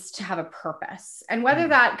needs to have a purpose. And whether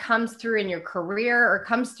that comes through in your career or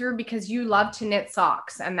comes through because you love to knit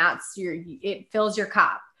socks and it fills your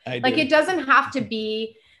cup. Like, it doesn't have to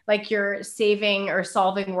be like you're saving or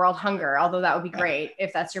solving world hunger, although that would be great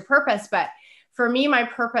if that's your purpose. But for me, my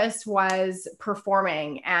purpose was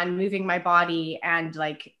performing and moving my body and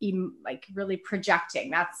like really projecting.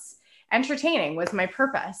 That's entertaining was my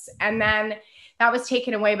purpose. And then that was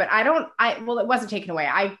taken away, but well, it wasn't taken away.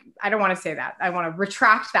 I don't want to say that. I want to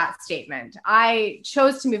retract that statement. I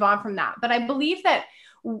chose to move on from that. But I believe that,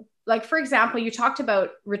 like, for example, you talked about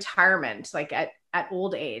retirement, like at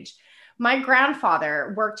old age. My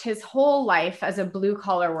grandfather worked his whole life as a blue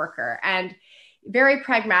collar worker and very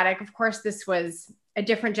pragmatic. Of course, this was a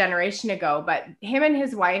different generation ago, but him and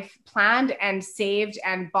his wife planned and saved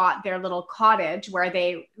and bought their little cottage where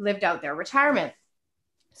they lived out their retirement.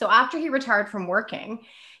 So after he retired from working,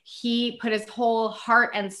 he put his whole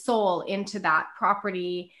heart and soul into that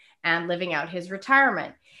property and living out his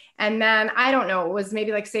retirement. And then, I don't know, it was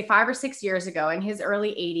maybe like say 5 or 6 years ago in his early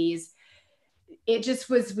 80s, it just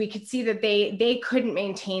was, we could see that they couldn't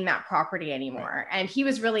maintain that property anymore. And he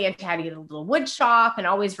was really into having a little wood shop and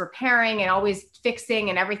always repairing and always fixing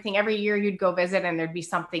and everything. Every year you'd go visit and there'd be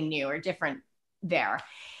something new or different there.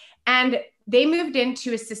 And they moved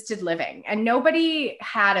into assisted living and nobody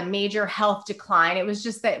had a major health decline. It was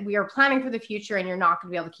just that we are planning for the future and you're not going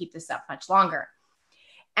to be able to keep this up much longer.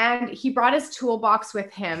 And he brought his toolbox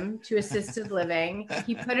with him to assisted living.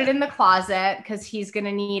 He put it in the closet because he's going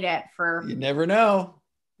to need it for... You never know.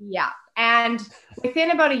 Yeah. And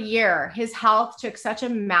within about a year, his health took such a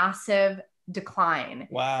massive decline.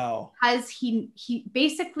 Wow. Because he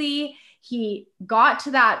basically, he got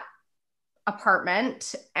to that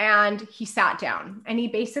apartment and he sat down and he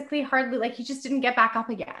basically hardly, like, he just didn't get back up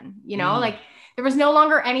again. You know, like there was no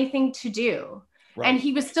longer anything to do. Right. And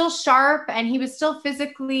he was still sharp and he was still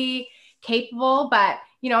physically capable, but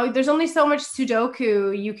you know, there's only so much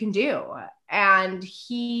Sudoku you can do. And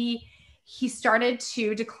he started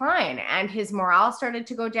to decline and his morale started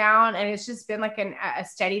to go down. And it's just been like a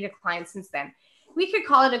steady decline since then. We could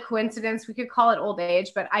call it a coincidence. We could call it old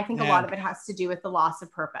age, but I think a lot of it has to do with the loss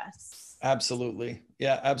of purpose. Absolutely.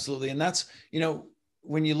 Yeah, absolutely. And that's, you know,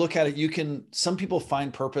 when you look at it, some people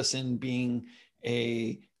find purpose in being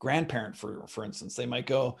a grandparent, for instance. They might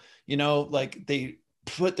go, you know, like they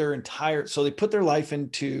put their life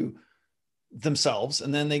into themselves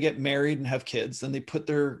and then they get married and have kids. Then they put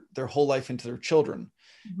their whole life into their children.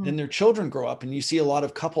 Mm-hmm. Then their children grow up and you see a lot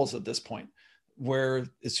of couples at this point where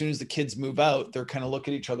as soon as the kids move out, they're kind of look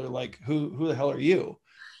at each other like, who the hell are you?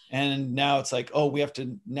 And now it's like, oh, we have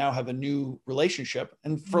to now have a new relationship.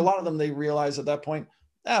 And for a lot of them, they realize at that point,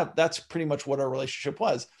 that's pretty much what our relationship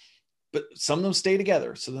was. But some of them stay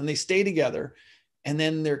together. So then they stay together and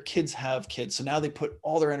then their kids have kids. So now they put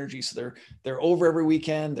all their energy. So they're over every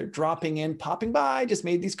weekend. They're dropping in, popping by, just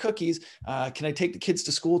made these cookies. Can I take the kids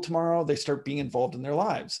to school tomorrow? They start being involved in their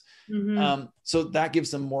lives. Mm-hmm. So that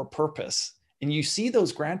gives them more purpose. And you see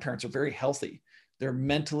those grandparents are very healthy. They're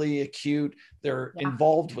mentally acute. They're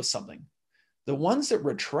involved with something. The ones that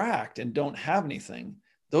retract and don't have anything,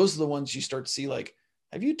 those are the ones you start to see like,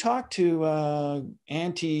 have you talked to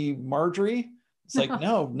Auntie Marjorie? It's like,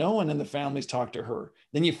 no one in the family's talked to her.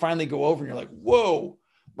 Then you finally go over and you're like, whoa,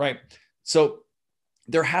 right? So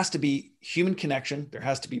there has to be human connection. There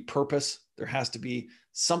has to be purpose. There has to be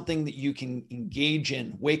something that you can engage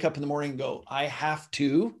in. Wake up in the morning and go, I have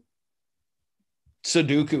to.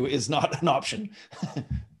 Sudoku is not an option.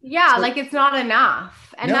 Yeah, like it's not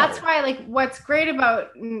enough. And that's why, like, what's great about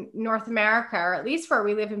North America, or at least where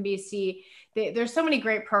we live in BC, there's so many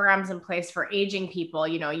great programs in place for aging people.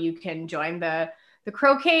 You know, you can join the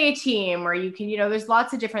croquet team, or you can, you know, there's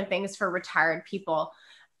lots of different things for retired people.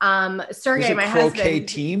 Sergey, my husband, croquet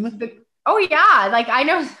team. Oh yeah. Like I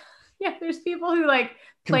know, yeah, there's people who like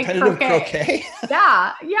play croquet.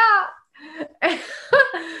 Yeah.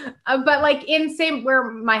 But like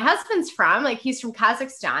where my husband's from, like he's from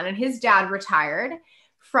Kazakhstan and his dad retired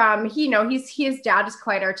from, his dad is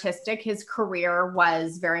quite artistic. His career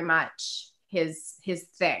was very much his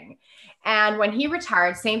thing. And when he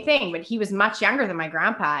retired, same thing, but he was much younger than my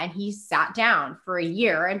grandpa and he sat down for a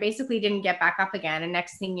year and basically didn't get back up again. And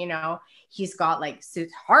next thing you know, he's got like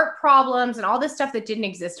heart problems and all this stuff that didn't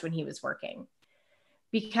exist when he was working,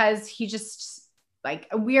 because he just, like,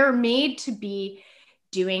 we're made to be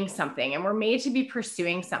doing something and we're made to be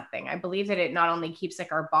pursuing something. I believe that it not only keeps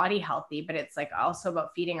like our body healthy, but it's like also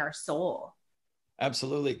about feeding our soul.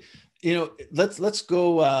 Absolutely. You know, let's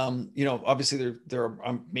go, you know, obviously there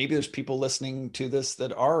are, maybe there's people listening to this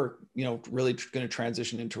that are, you know, really going to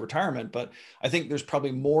transition into retirement, but I think there's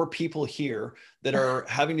probably more people here that are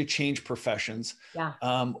having to change professions,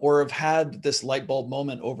 or have had this light bulb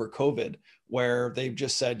moment over COVID where they've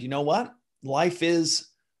just said, you know what, life is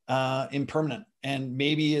impermanent and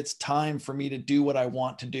maybe it's time for me to do what I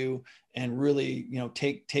want to do and really, you know,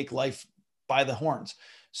 take life by the horns.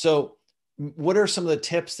 So what are some of the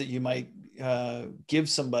tips that you might give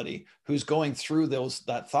somebody who's going through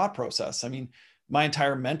that thought process? I mean, my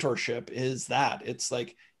entire mentorship is that. It's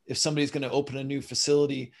like, if somebody's going to open a new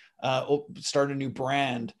facility, start a new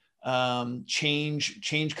brand,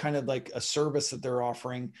 change kind of like a service that they're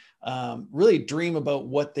offering, really dream about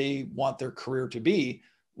what they want their career to be.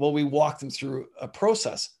 Well, we walk them through a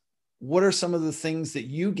process. What are some of the things that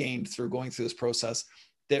you gained through going through this process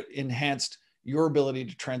that enhanced your ability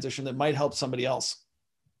to transition that might help somebody else?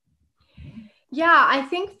 Yeah, I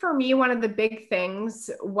think for me, one of the big things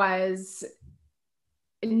was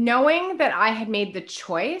knowing that I had made the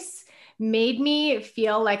choice made me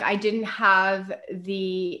feel like I didn't have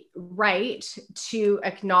the right to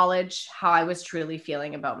acknowledge how I was truly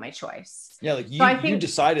feeling about my choice. Yeah, like you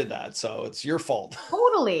decided that, so it's your fault.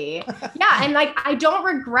 Totally. Yeah. And like, I don't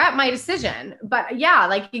regret my decision, but yeah,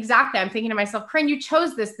 like exactly. I'm thinking to myself, Corine, you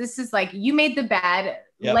chose this. This is like, you made the bed,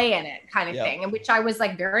 lay in it kind of thing. And which I was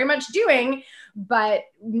like very much doing, but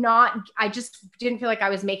I just didn't feel like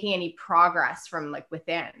I was making any progress from like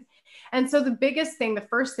within. And so the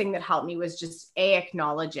first thing that helped me was just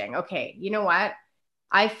acknowledging, okay, you know what?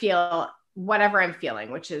 I feel whatever I'm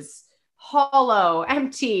feeling, which is hollow,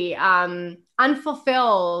 empty,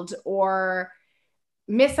 unfulfilled, or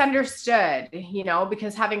misunderstood,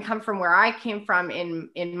 because having come from where I came from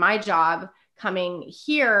in my job, coming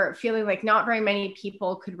here, feeling like not very many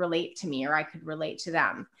people could relate to me or I could relate to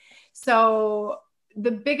them. So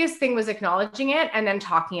the biggest thing was acknowledging it and then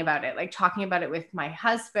talking about it, like talking about it with my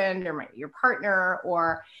husband or your partner,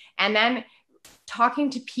 and then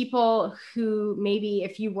talking to people who maybe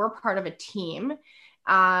if you were part of a team,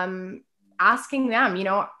 asking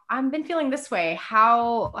them, I've been feeling this way.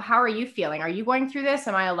 How are you feeling? Are you going through this?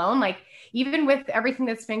 Am I alone? Like, even with everything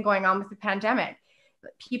that's been going on with the pandemic,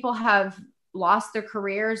 people have lost their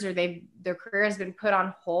careers or their career has been put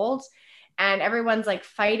on hold, and everyone's like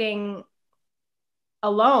fighting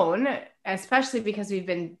alone, especially because we've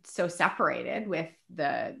been so separated with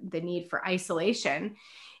the need for isolation.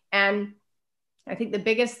 And I think the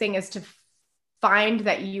biggest thing is to find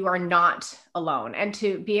that you are not alone and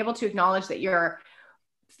to be able to acknowledge that you're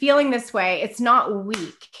feeling this way. It's not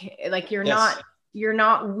weak. Like you're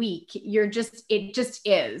not weak. It just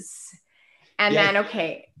is. And then,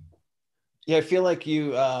 okay. Yeah. I feel like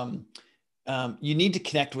you need to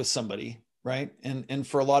connect with somebody. Right. And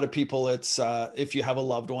for a lot of people, it's, if you have a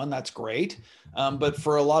loved one, that's great. But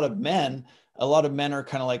for a lot of men are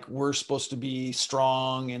kind of like, we're supposed to be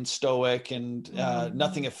strong and stoic and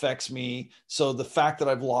nothing affects me. So the fact that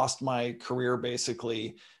I've lost my career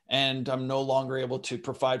basically, and I'm no longer able to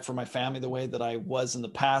provide for my family the way that I was in the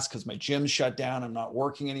past because my gym's shut down, I'm not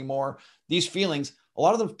working anymore. These feelings, a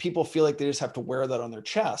lot of the people feel like they just have to wear that on their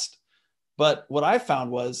chest. But what I found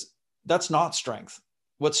was that's not strength.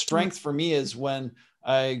 What strength for me is when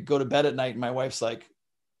I go to bed at night and my wife's like,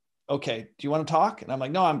 okay, do you want to talk? And I'm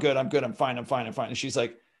like, no, I'm good. I'm fine. And she's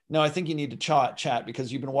like, no, I think you need to chat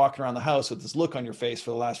because you've been walking around the house with this look on your face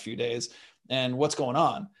for the last few days. And what's going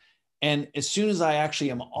on? And as soon as I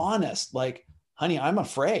actually am honest, like, honey, I'm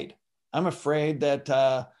afraid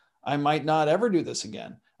that I might not ever do this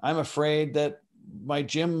again. I'm afraid that my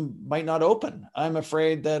gym might not open. I'm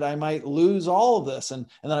afraid that I might lose all of this and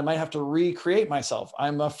that I might have to recreate myself.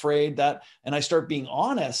 I'm afraid that, and I start being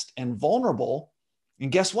honest and vulnerable.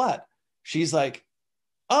 And guess what? She's like,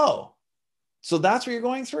 oh, so that's what you're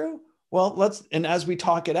going through? Well, and as we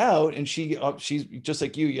talk it out, and she's just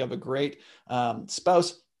like you have a great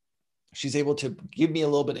spouse. She's able to give me a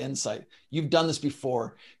little bit of insight. You've done this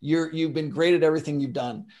before. You've been great at everything you've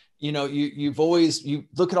done. You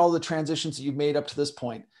look at all the transitions that you've made up to this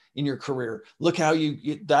point in your career. Look how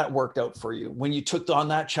that worked out for you when you took on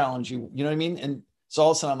that challenge. You know what I mean? And so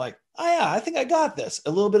all of a sudden I'm like, oh yeah, I think I got this.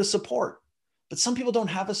 A little bit of support. But some people don't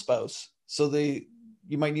have a spouse, so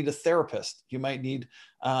you might need a therapist. You might need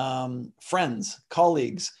friends,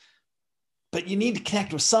 colleagues. But you need to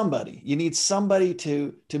connect with somebody. You need somebody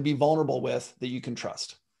to be vulnerable with that you can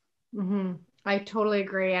trust. Mm-hmm. I totally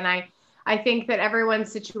agree. And I think that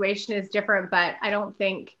everyone's situation is different, but I don't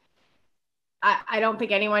think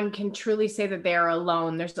anyone can truly say that they are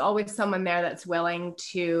alone. There's always someone there that's willing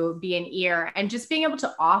to be an ear, and just being able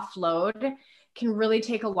to offload can really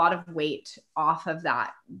take a lot of weight off of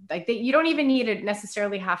that. Like you don't even need to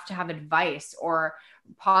necessarily have to have advice or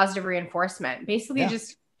positive reinforcement. Basically,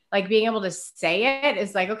 just like being able to say it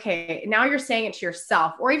is like, okay, now you're saying it to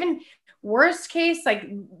yourself, or even worst case, like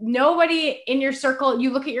nobody in your circle,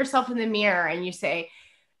 you look at yourself in the mirror and you say,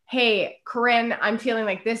 hey, Corine, I'm feeling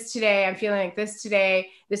like this today. I'm feeling like this today.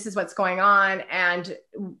 This is what's going on. And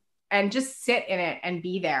just sit in it and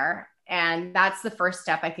be there. And that's the first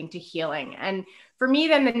step, I think, to healing. And for me,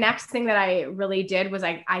 then the next thing that I really did was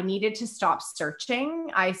I needed to stop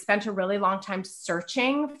searching. I spent a really long time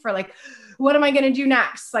searching for like, what am I going to do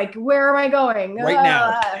next? Like, where am I going? Right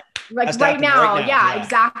now. Like right now. Yeah,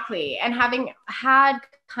 exactly. And having had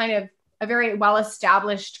kind of a very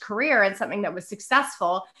well-established career and something that was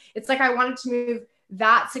successful, it's like I wanted to move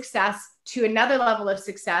that success to another level of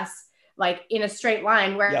success, like in a straight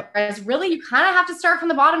line, whereas really you kind of have to start from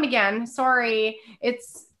the bottom again. Sorry.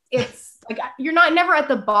 It's like you're never at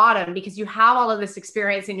the bottom because you have all of this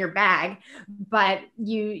experience in your bag, but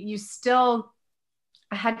you still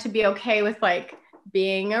had to be okay with like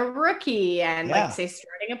being a rookie and like say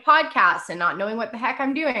starting a podcast and not knowing what the heck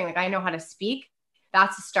I'm doing. Like I know how to speak.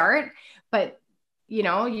 That's a start, but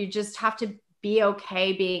you just have to be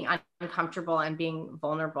okay being uncomfortable and being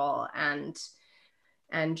vulnerable and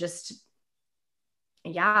just,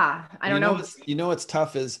 I don't know. What's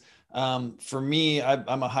tough is, for me,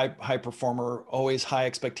 I'm a high performer, always high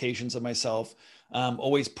expectations of myself,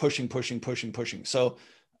 always pushing. So,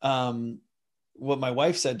 what my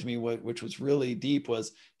wife said to me, which was really deep,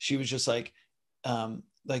 was she was just like,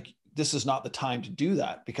 this is not the time to do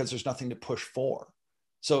that because there's nothing to push for.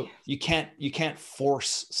 So you can't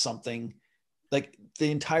force something. Like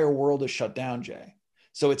the entire world is shut down, Jay.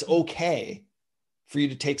 So it's okay for you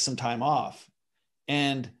to take some time off.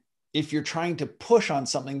 And if you're trying to push on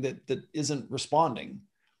something that isn't responding,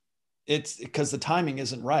 it's because the timing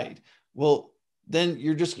isn't right. Well, then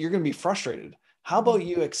you're going to be frustrated. How about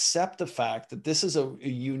you accept the fact that this is a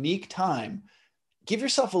unique time, give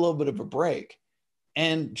yourself a little bit of a break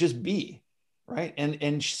and just be, right?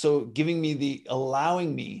 And so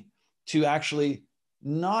allowing me to actually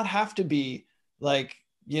not have to be like,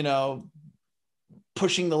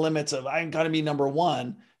 pushing the limits of I got to be number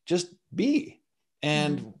one, just be.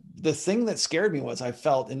 And the thing that scared me was I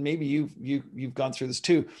felt, and maybe you've gone through this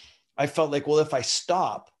too. I felt like, well, if I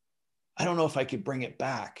stop, I don't know if I could bring it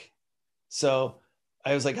back. So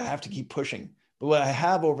I was like, I have to keep pushing. But what I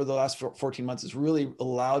have over the last 14 months is really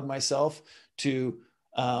allowed myself to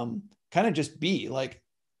kind of just be like,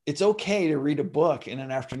 it's okay to read a book in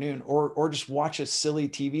an afternoon or just watch a silly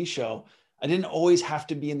TV show. I didn't always have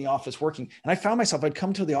to be in the office working. And I found myself, I'd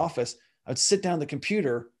come to the office, I'd sit down at the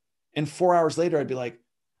computer, and 4 hours later, I'd be like,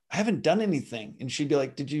 I haven't done anything. And she'd be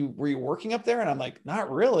like, were you working up there? And I'm like, not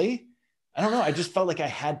really. I don't know. I just felt like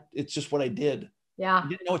it's just what I did. Yeah. I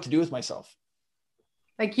didn't know what to do with myself.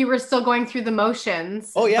 Like you were still going through the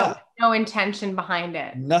motions. Oh yeah. No intention behind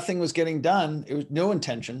it. Nothing was getting done. It was no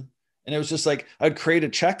intention. And it was just like, I'd create a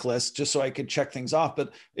checklist just so I could check things off.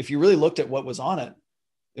 But if you really looked at what was on it,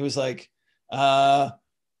 it was like,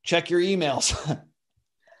 check your emails.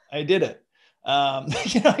 I did it.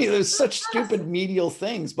 There's such stupid medial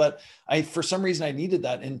things, but for some reason I needed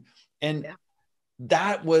that. And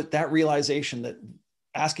that was that realization that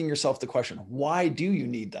asking yourself the question, why do you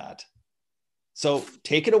need that? So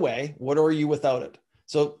take it away. What are you without it?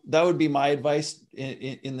 So that would be my advice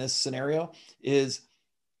in this scenario is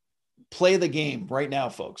play the game right now,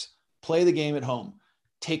 folks. Play the game at home.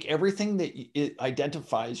 Take everything that it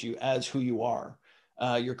identifies you as who you are,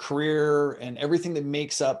 your career and everything that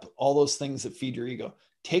makes up all those things that feed your ego.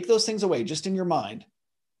 Take those things away just in your mind.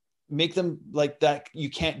 Make them like that. You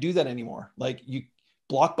can't do that anymore. Like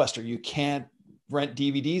Blockbuster, you can't rent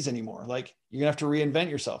DVDs anymore. Like you're gonna have to reinvent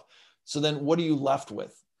yourself. So then what are you left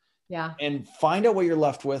with? Yeah. And find out what you're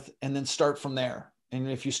left with and then start from there. And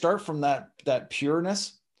if you start from that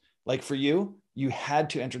pureness, like for you, you had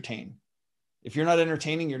to entertain. If you're not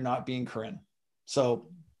entertaining, you're not being Corine. So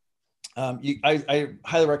I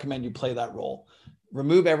highly recommend you play that role.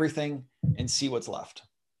 Remove everything and see what's left.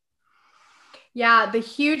 Yeah, the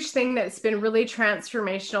huge thing that's been really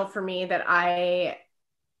transformational for me that I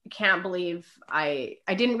can't believe I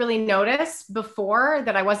didn't really notice before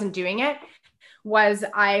that I wasn't doing it was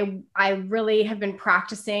I really have been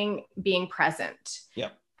practicing being present.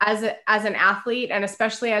 Yep. As an athlete, and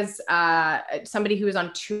especially as somebody who was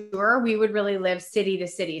on tour, we would really live city to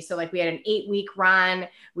city. So like we had an 8-week run.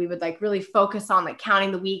 We would like really focus on like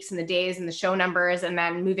counting the weeks and the days and the show numbers, and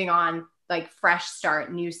then moving on, like fresh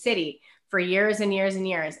start, new city for years and years and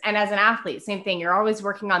years. And as an athlete, same thing. You're always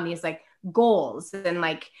working on these like goals and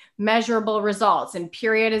like measurable results and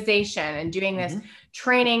periodization and doing this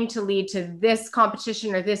training to lead to this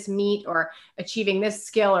competition or this meet or achieving this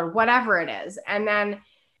skill or whatever it is. And then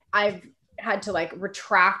I've had to like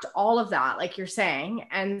retract all of that, like you're saying.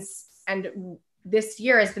 And this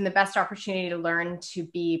year has been the best opportunity to learn to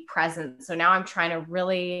be present. So now I'm trying to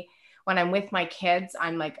really when I'm with my kids,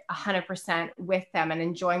 I'm like 100% with them and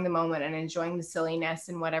enjoying the moment and enjoying the silliness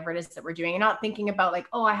and whatever it is that we're doing, and not thinking about like,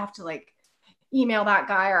 oh, I have to like email that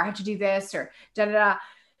guy, or I have to do this, or da da da.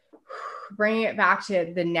 Bringing it back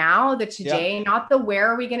to the now, the today, not the where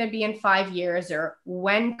are we going to be in 5 years, or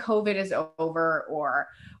when COVID is over, or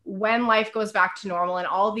when life goes back to normal, and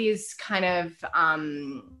all these kind of,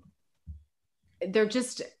 they're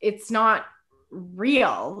just, it's not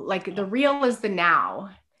real. Like the real is the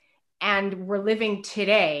now, and we're living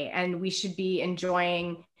today, and we should be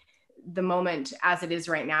enjoying the moment as it is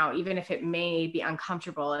right now, even if it may be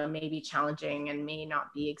uncomfortable and may be challenging and may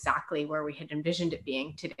not be exactly where we had envisioned it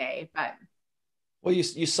being today. But well,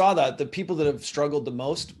 you saw that the people that have struggled the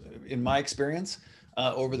most, in my experience,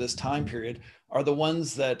 over this time period, are the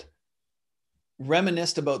ones that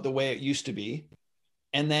reminisced about the way it used to be,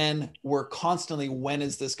 and then were constantly, when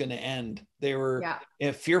is this going to end? They were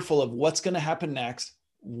fearful of what's going to happen next.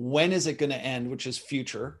 When is it going to end, which is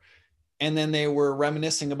future. And then they were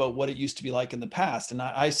reminiscing about what it used to be like in the past. And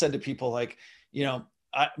I said to people like, you know,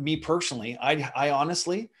 me personally, I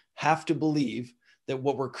honestly have to believe that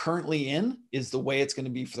what we're currently in is the way it's going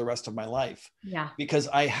to be for the rest of my life. Yeah. Because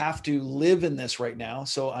I have to live in this right now.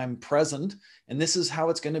 So I'm present, and this is how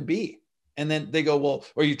it's going to be. And then they go, well,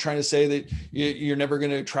 are you trying to say that you're never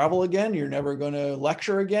going to travel again? You're never going to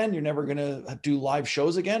lecture again? You're never going to do live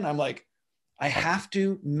shows again? I'm like, I have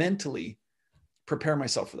to mentally prepare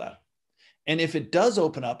myself for that. And if it does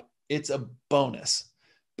open up, it's a bonus,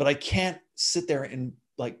 but I can't sit there and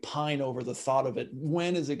like pine over the thought of it.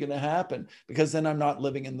 When is it going to happen? Because then I'm not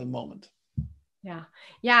living in the moment. Yeah.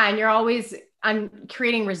 Yeah. And I'm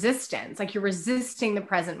creating resistance. Like you're resisting the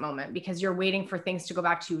present moment because you're waiting for things to go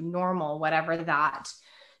back to normal, whatever that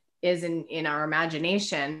is in our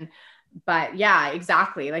imagination. But yeah,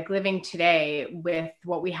 exactly. Like living today with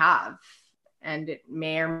what we have. And it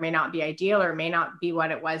may or may not be ideal, or it may not be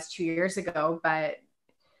what it was 2 years ago, but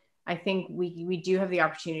I think we do have the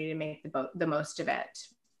opportunity to make the most of it.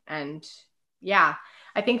 And yeah,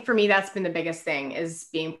 I think for me, that's been the biggest thing, is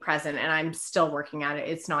being present, and I'm still working at it.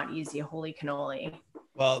 It's not easy. Holy cannoli.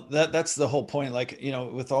 Well, that's the whole point. Like, you know,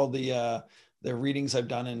 with all the readings I've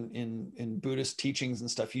done in Buddhist teachings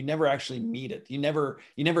and stuff, you never actually meet it. You never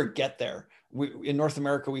get there. In North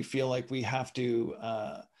America, we feel like we have to,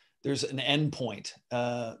 there's an end point,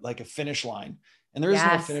 like a finish line, and there is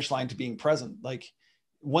no finish line to being present. Like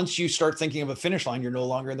once you start thinking of a finish line, you're no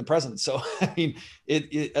longer in the present. So, I mean,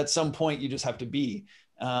 it at some point you just have to be,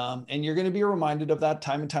 and you're going to be reminded of that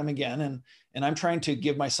time and time again. And I'm trying to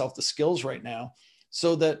give myself the skills right now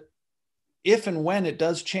so that if and when it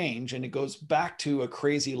does change and it goes back to a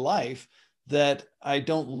crazy life, that I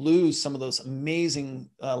don't lose some of those amazing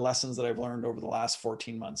lessons that I've learned over the last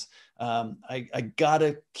 14 months. I got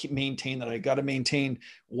to maintain that. I got to maintain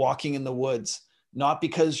walking in the woods, not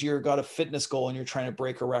because you've got a fitness goal and you're trying to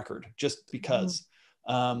break a record, just because.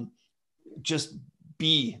 Just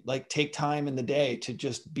be, like, take time in the day to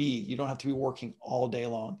just be. You don't have to be working all day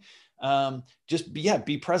long. Just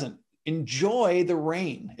be present. Enjoy the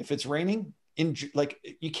rain. If it's raining, like,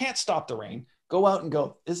 you can't stop the rain. Go out and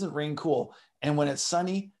go, isn't rain cool? And when it's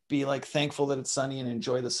sunny, be like thankful that it's sunny and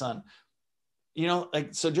enjoy the sun. You know,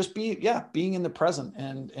 like, so just being in the present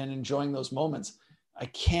and enjoying those moments. I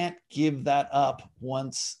can't give that up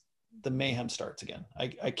once the mayhem starts again.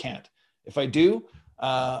 I can't. If I do,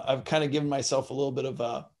 I've kind of given myself a little bit of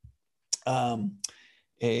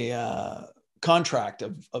a contract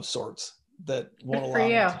of sorts that won't allow me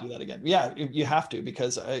to do that again. Yeah, you have to,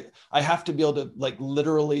 because I have to be able to, like,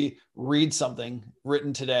 literally read something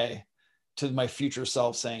written today to my future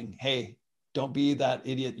self saying, hey, don't be that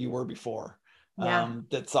idiot you were before,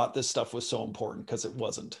 that thought this stuff was so important, because it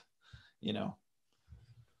wasn't, you know.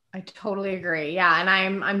 I totally agree. Yeah. And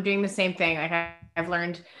I'm doing the same thing. Like I've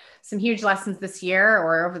learned some huge lessons this year,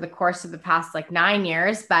 or over the course of the past like 9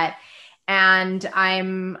 years, and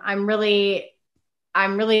I'm really,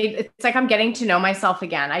 it's like I'm getting to know myself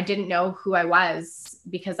again. I didn't know who I was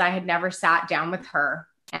because I had never sat down with her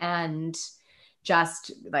and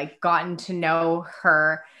just like gotten to know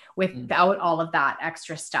her without all of that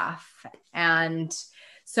extra stuff. And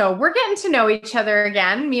so we're getting to know each other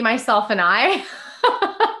again, me, myself, and I.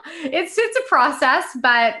 It's a process,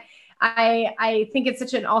 but I think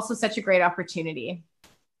it's also such a great opportunity.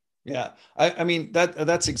 Yeah. I mean,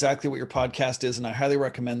 that's exactly what your podcast is. And I highly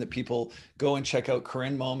recommend that people go and check out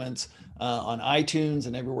Corine Moments on iTunes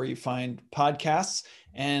and everywhere you find podcasts.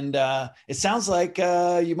 And it sounds like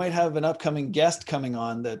you might have an upcoming guest coming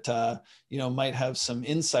on that, might have some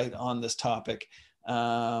insight on this topic.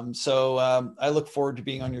 So I look forward to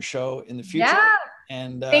being on your show in the future. Yeah.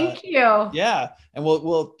 And thank you. yeah, and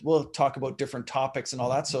we'll talk about different topics and all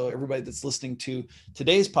that. So everybody that's listening to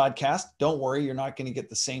today's podcast, don't worry, you're not going to get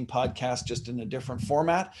the same podcast, just in a different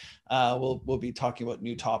format. We'll be talking about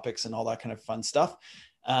new topics and all that kind of fun stuff.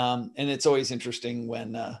 And it's always interesting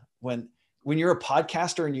when you're a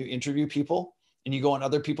podcaster and you interview people and you go on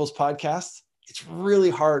other people's podcasts. It's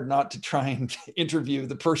really hard not to try and interview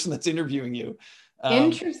the person that's interviewing you.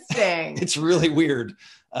 Interesting. It's really weird.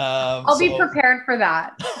 I'll be prepared for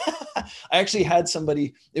that. I actually had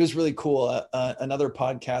somebody, it was really cool. Another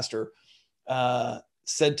podcaster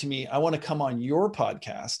said to me, I want to come on your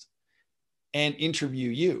podcast and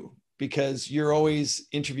interview you, because you're always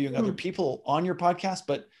interviewing other people on your podcast,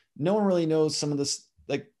 but no one really knows some of this,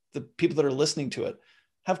 like the people that are listening to it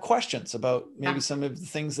have questions about maybe some of the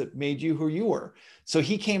things that made you who you were. So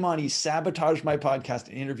he came on, he sabotaged my podcast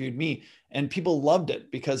and interviewed me, and people loved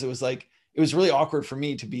it, because it was really awkward for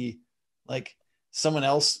me to be like someone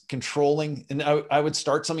else controlling. And I would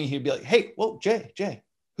start something. He'd be like, hey, well, Jay,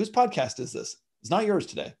 whose podcast is this? It's not yours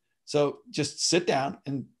today. So just sit down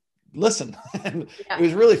and listen. And it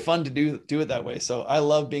was really fun to do it that way. So I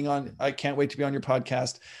love being on. I can't wait to be on your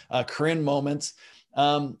podcast. Corine Moments.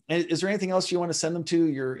 Is there anything else you want to send them to?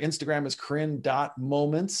 Your Instagram is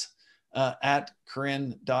corine.moments, at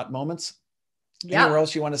corine.moments. Anywhere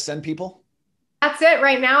else you want to send people? That's it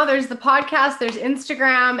right now. There's the podcast, there's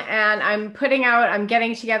Instagram, and I'm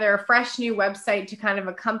getting together a fresh new website to kind of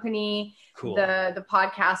accompany the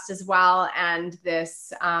podcast as well. And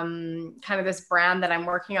this kind of this brand that I'm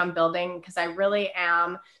working on building, because I really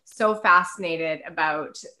am so fascinated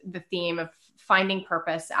about the theme of finding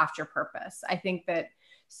purpose after purpose. I think that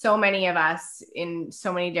so many of us in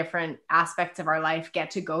so many different aspects of our life get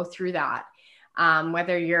to go through that.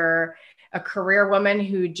 Whether you're a career woman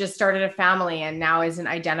who just started a family and now isn't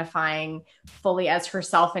identifying fully as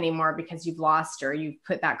herself anymore because you've lost or you've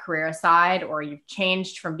put that career aside, or you've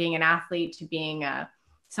changed from being an athlete to being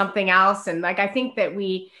something else. And like, I think that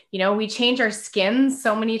we change our skins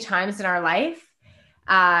so many times in our life.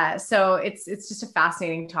 So it's just a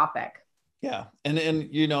fascinating topic. Yeah.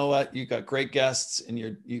 And you know what, you got great guests and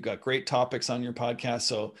you got great topics on your podcast.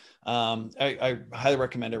 So I highly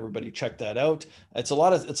recommend everybody check that out. It's a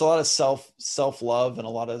lot of self-love and a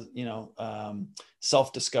lot of,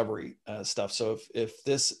 self-discovery stuff. So if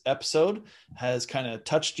this episode has kind of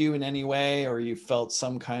touched you in any way, or you felt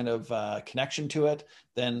some kind of connection to it,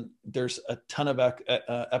 then there's a ton of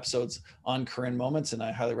episodes on Corine Moments, and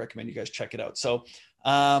I highly recommend you guys check it out. So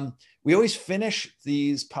we always finish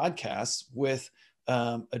these podcasts with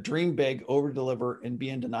a dream big, over deliver, and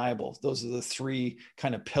be undeniable. Those are the three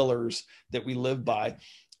kind of pillars that we live by.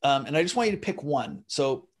 And I just want you to pick one.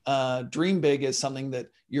 So dream big is something that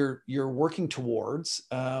you're working towards.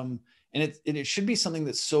 And it should be something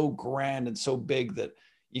that's so grand and so big that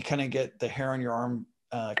you kind of get the hair on your arm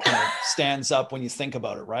kind of stands up when you think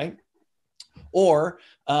about it, right? Or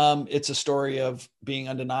it's a story of being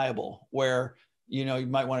undeniable, where you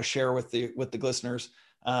might want to share with the listeners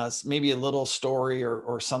maybe a little story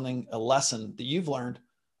or something, a lesson that you've learned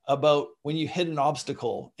about when you hit an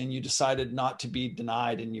obstacle and you decided not to be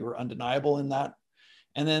denied and you were undeniable in that.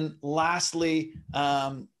 And then lastly,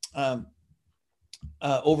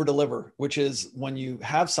 over deliver, which is when you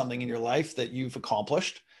have something in your life that you've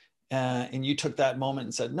accomplished and you took that moment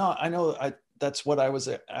and said, no, I know that's what I was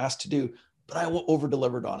asked to do, but I over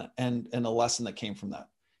delivered on it, and a lesson that came from that.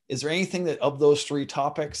 Is there anything that of those three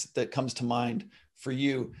topics that comes to mind for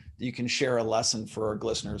you that you can share a lesson for our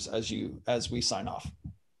listeners as we sign off?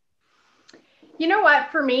 You know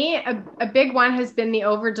what, for me, a big one has been the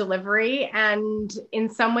over delivery. And in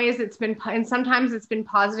some ways and sometimes it's been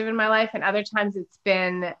positive in my life, and other times it's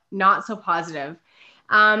been not so positive.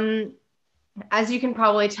 As you can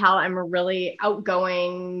probably tell, I'm a really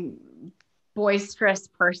outgoing, boisterous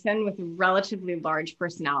person with a relatively large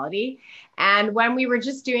personality. And when we were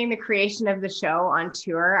just doing the creation of the show on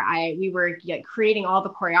tour, we were creating all the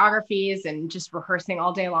choreographies and just rehearsing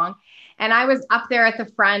all day long. And I was up there at the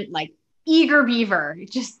front, like eager beaver,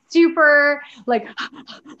 just super like,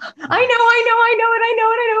 I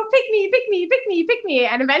know, pick me.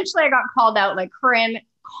 And eventually I got called out, like, Corine,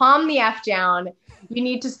 calm the F down. You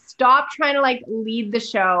need to stop trying to like lead the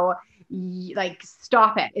show. Like,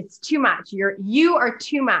 stop it. It's too much. You are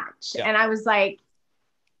too much. Yeah. And I was like,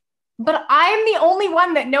 but I'm the only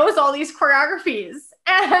one that knows all these choreographies.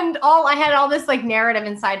 And I had all this like narrative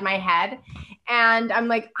inside my head. And I'm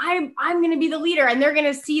like, I'm going to be the leader, and they're going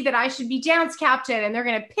to see that I should be dance captain, and they're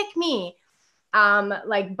going to pick me,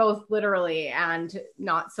 like both literally and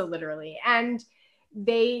not so literally. And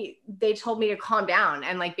they told me to calm down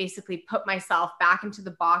and like basically put myself back into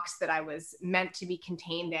the box that I was meant to be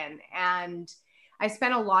contained in. And I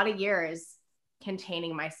spent a lot of years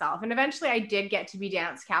containing myself. And eventually I did get to be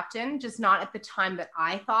dance captain, just not at the time that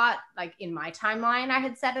I thought, like in my timeline I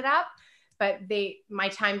had set it up, but my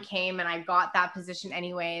time came and I got that position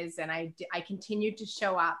anyways. And I continued to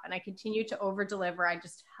show up and I continued to over deliver. I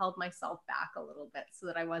just held myself back a little bit so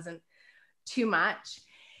that I wasn't too much.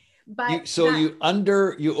 But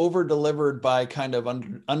you over delivered by kind of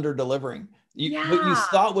under delivering. What you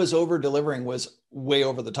thought was over delivering was way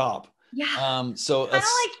over the top. Yeah. So kind of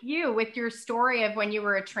like you with your story of when you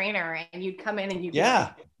were a trainer and you'd come in and it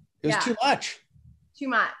was too much. Too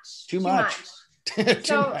much. Too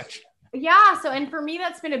much. Yeah. So, and for me,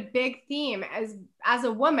 that's been a big theme as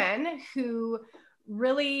a woman who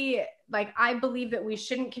really, like, I believe that we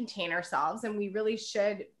shouldn't contain ourselves and we really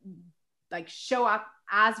should like show up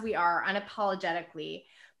as we are unapologetically.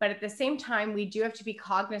 But at the same time, we do have to be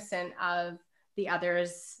cognizant of the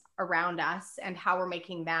others around us and how we're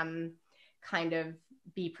making them kind of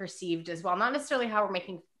be perceived as well. Not necessarily how we're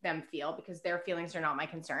making them feel, because their feelings are not my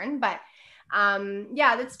concern, but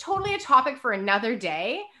that's totally a topic for another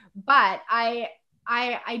day. But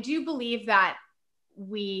I do believe that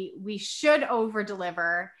we should over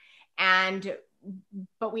deliver,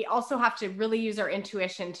 but we also have to really use our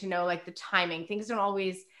intuition to know like the timing. Things don't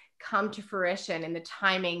always come to fruition in the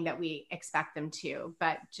timing that we expect them to,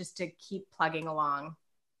 but just to keep plugging along.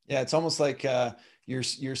 Yeah, it's almost like you're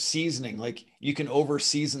seasoning. Like you can over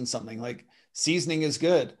season something. Like seasoning is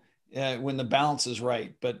good when the balance is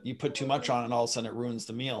right, but you put too much on and all of a sudden it ruins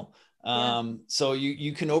the meal. So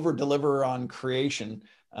you can over deliver on creation,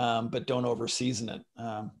 but don't over season it.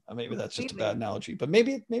 Maybe that's just a bad analogy, but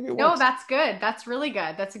maybe it works. No, that's good. That's really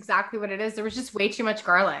good. That's exactly what it is. There was just way too much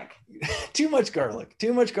garlic. Too much garlic,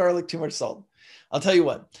 too much salt. I'll tell you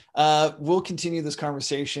what, we'll continue this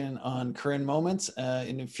conversation on Corine Moments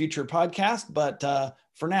in a future podcast. But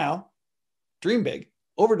for now, dream big,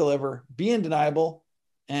 over deliver, be undeniable,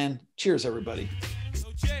 and cheers, everybody.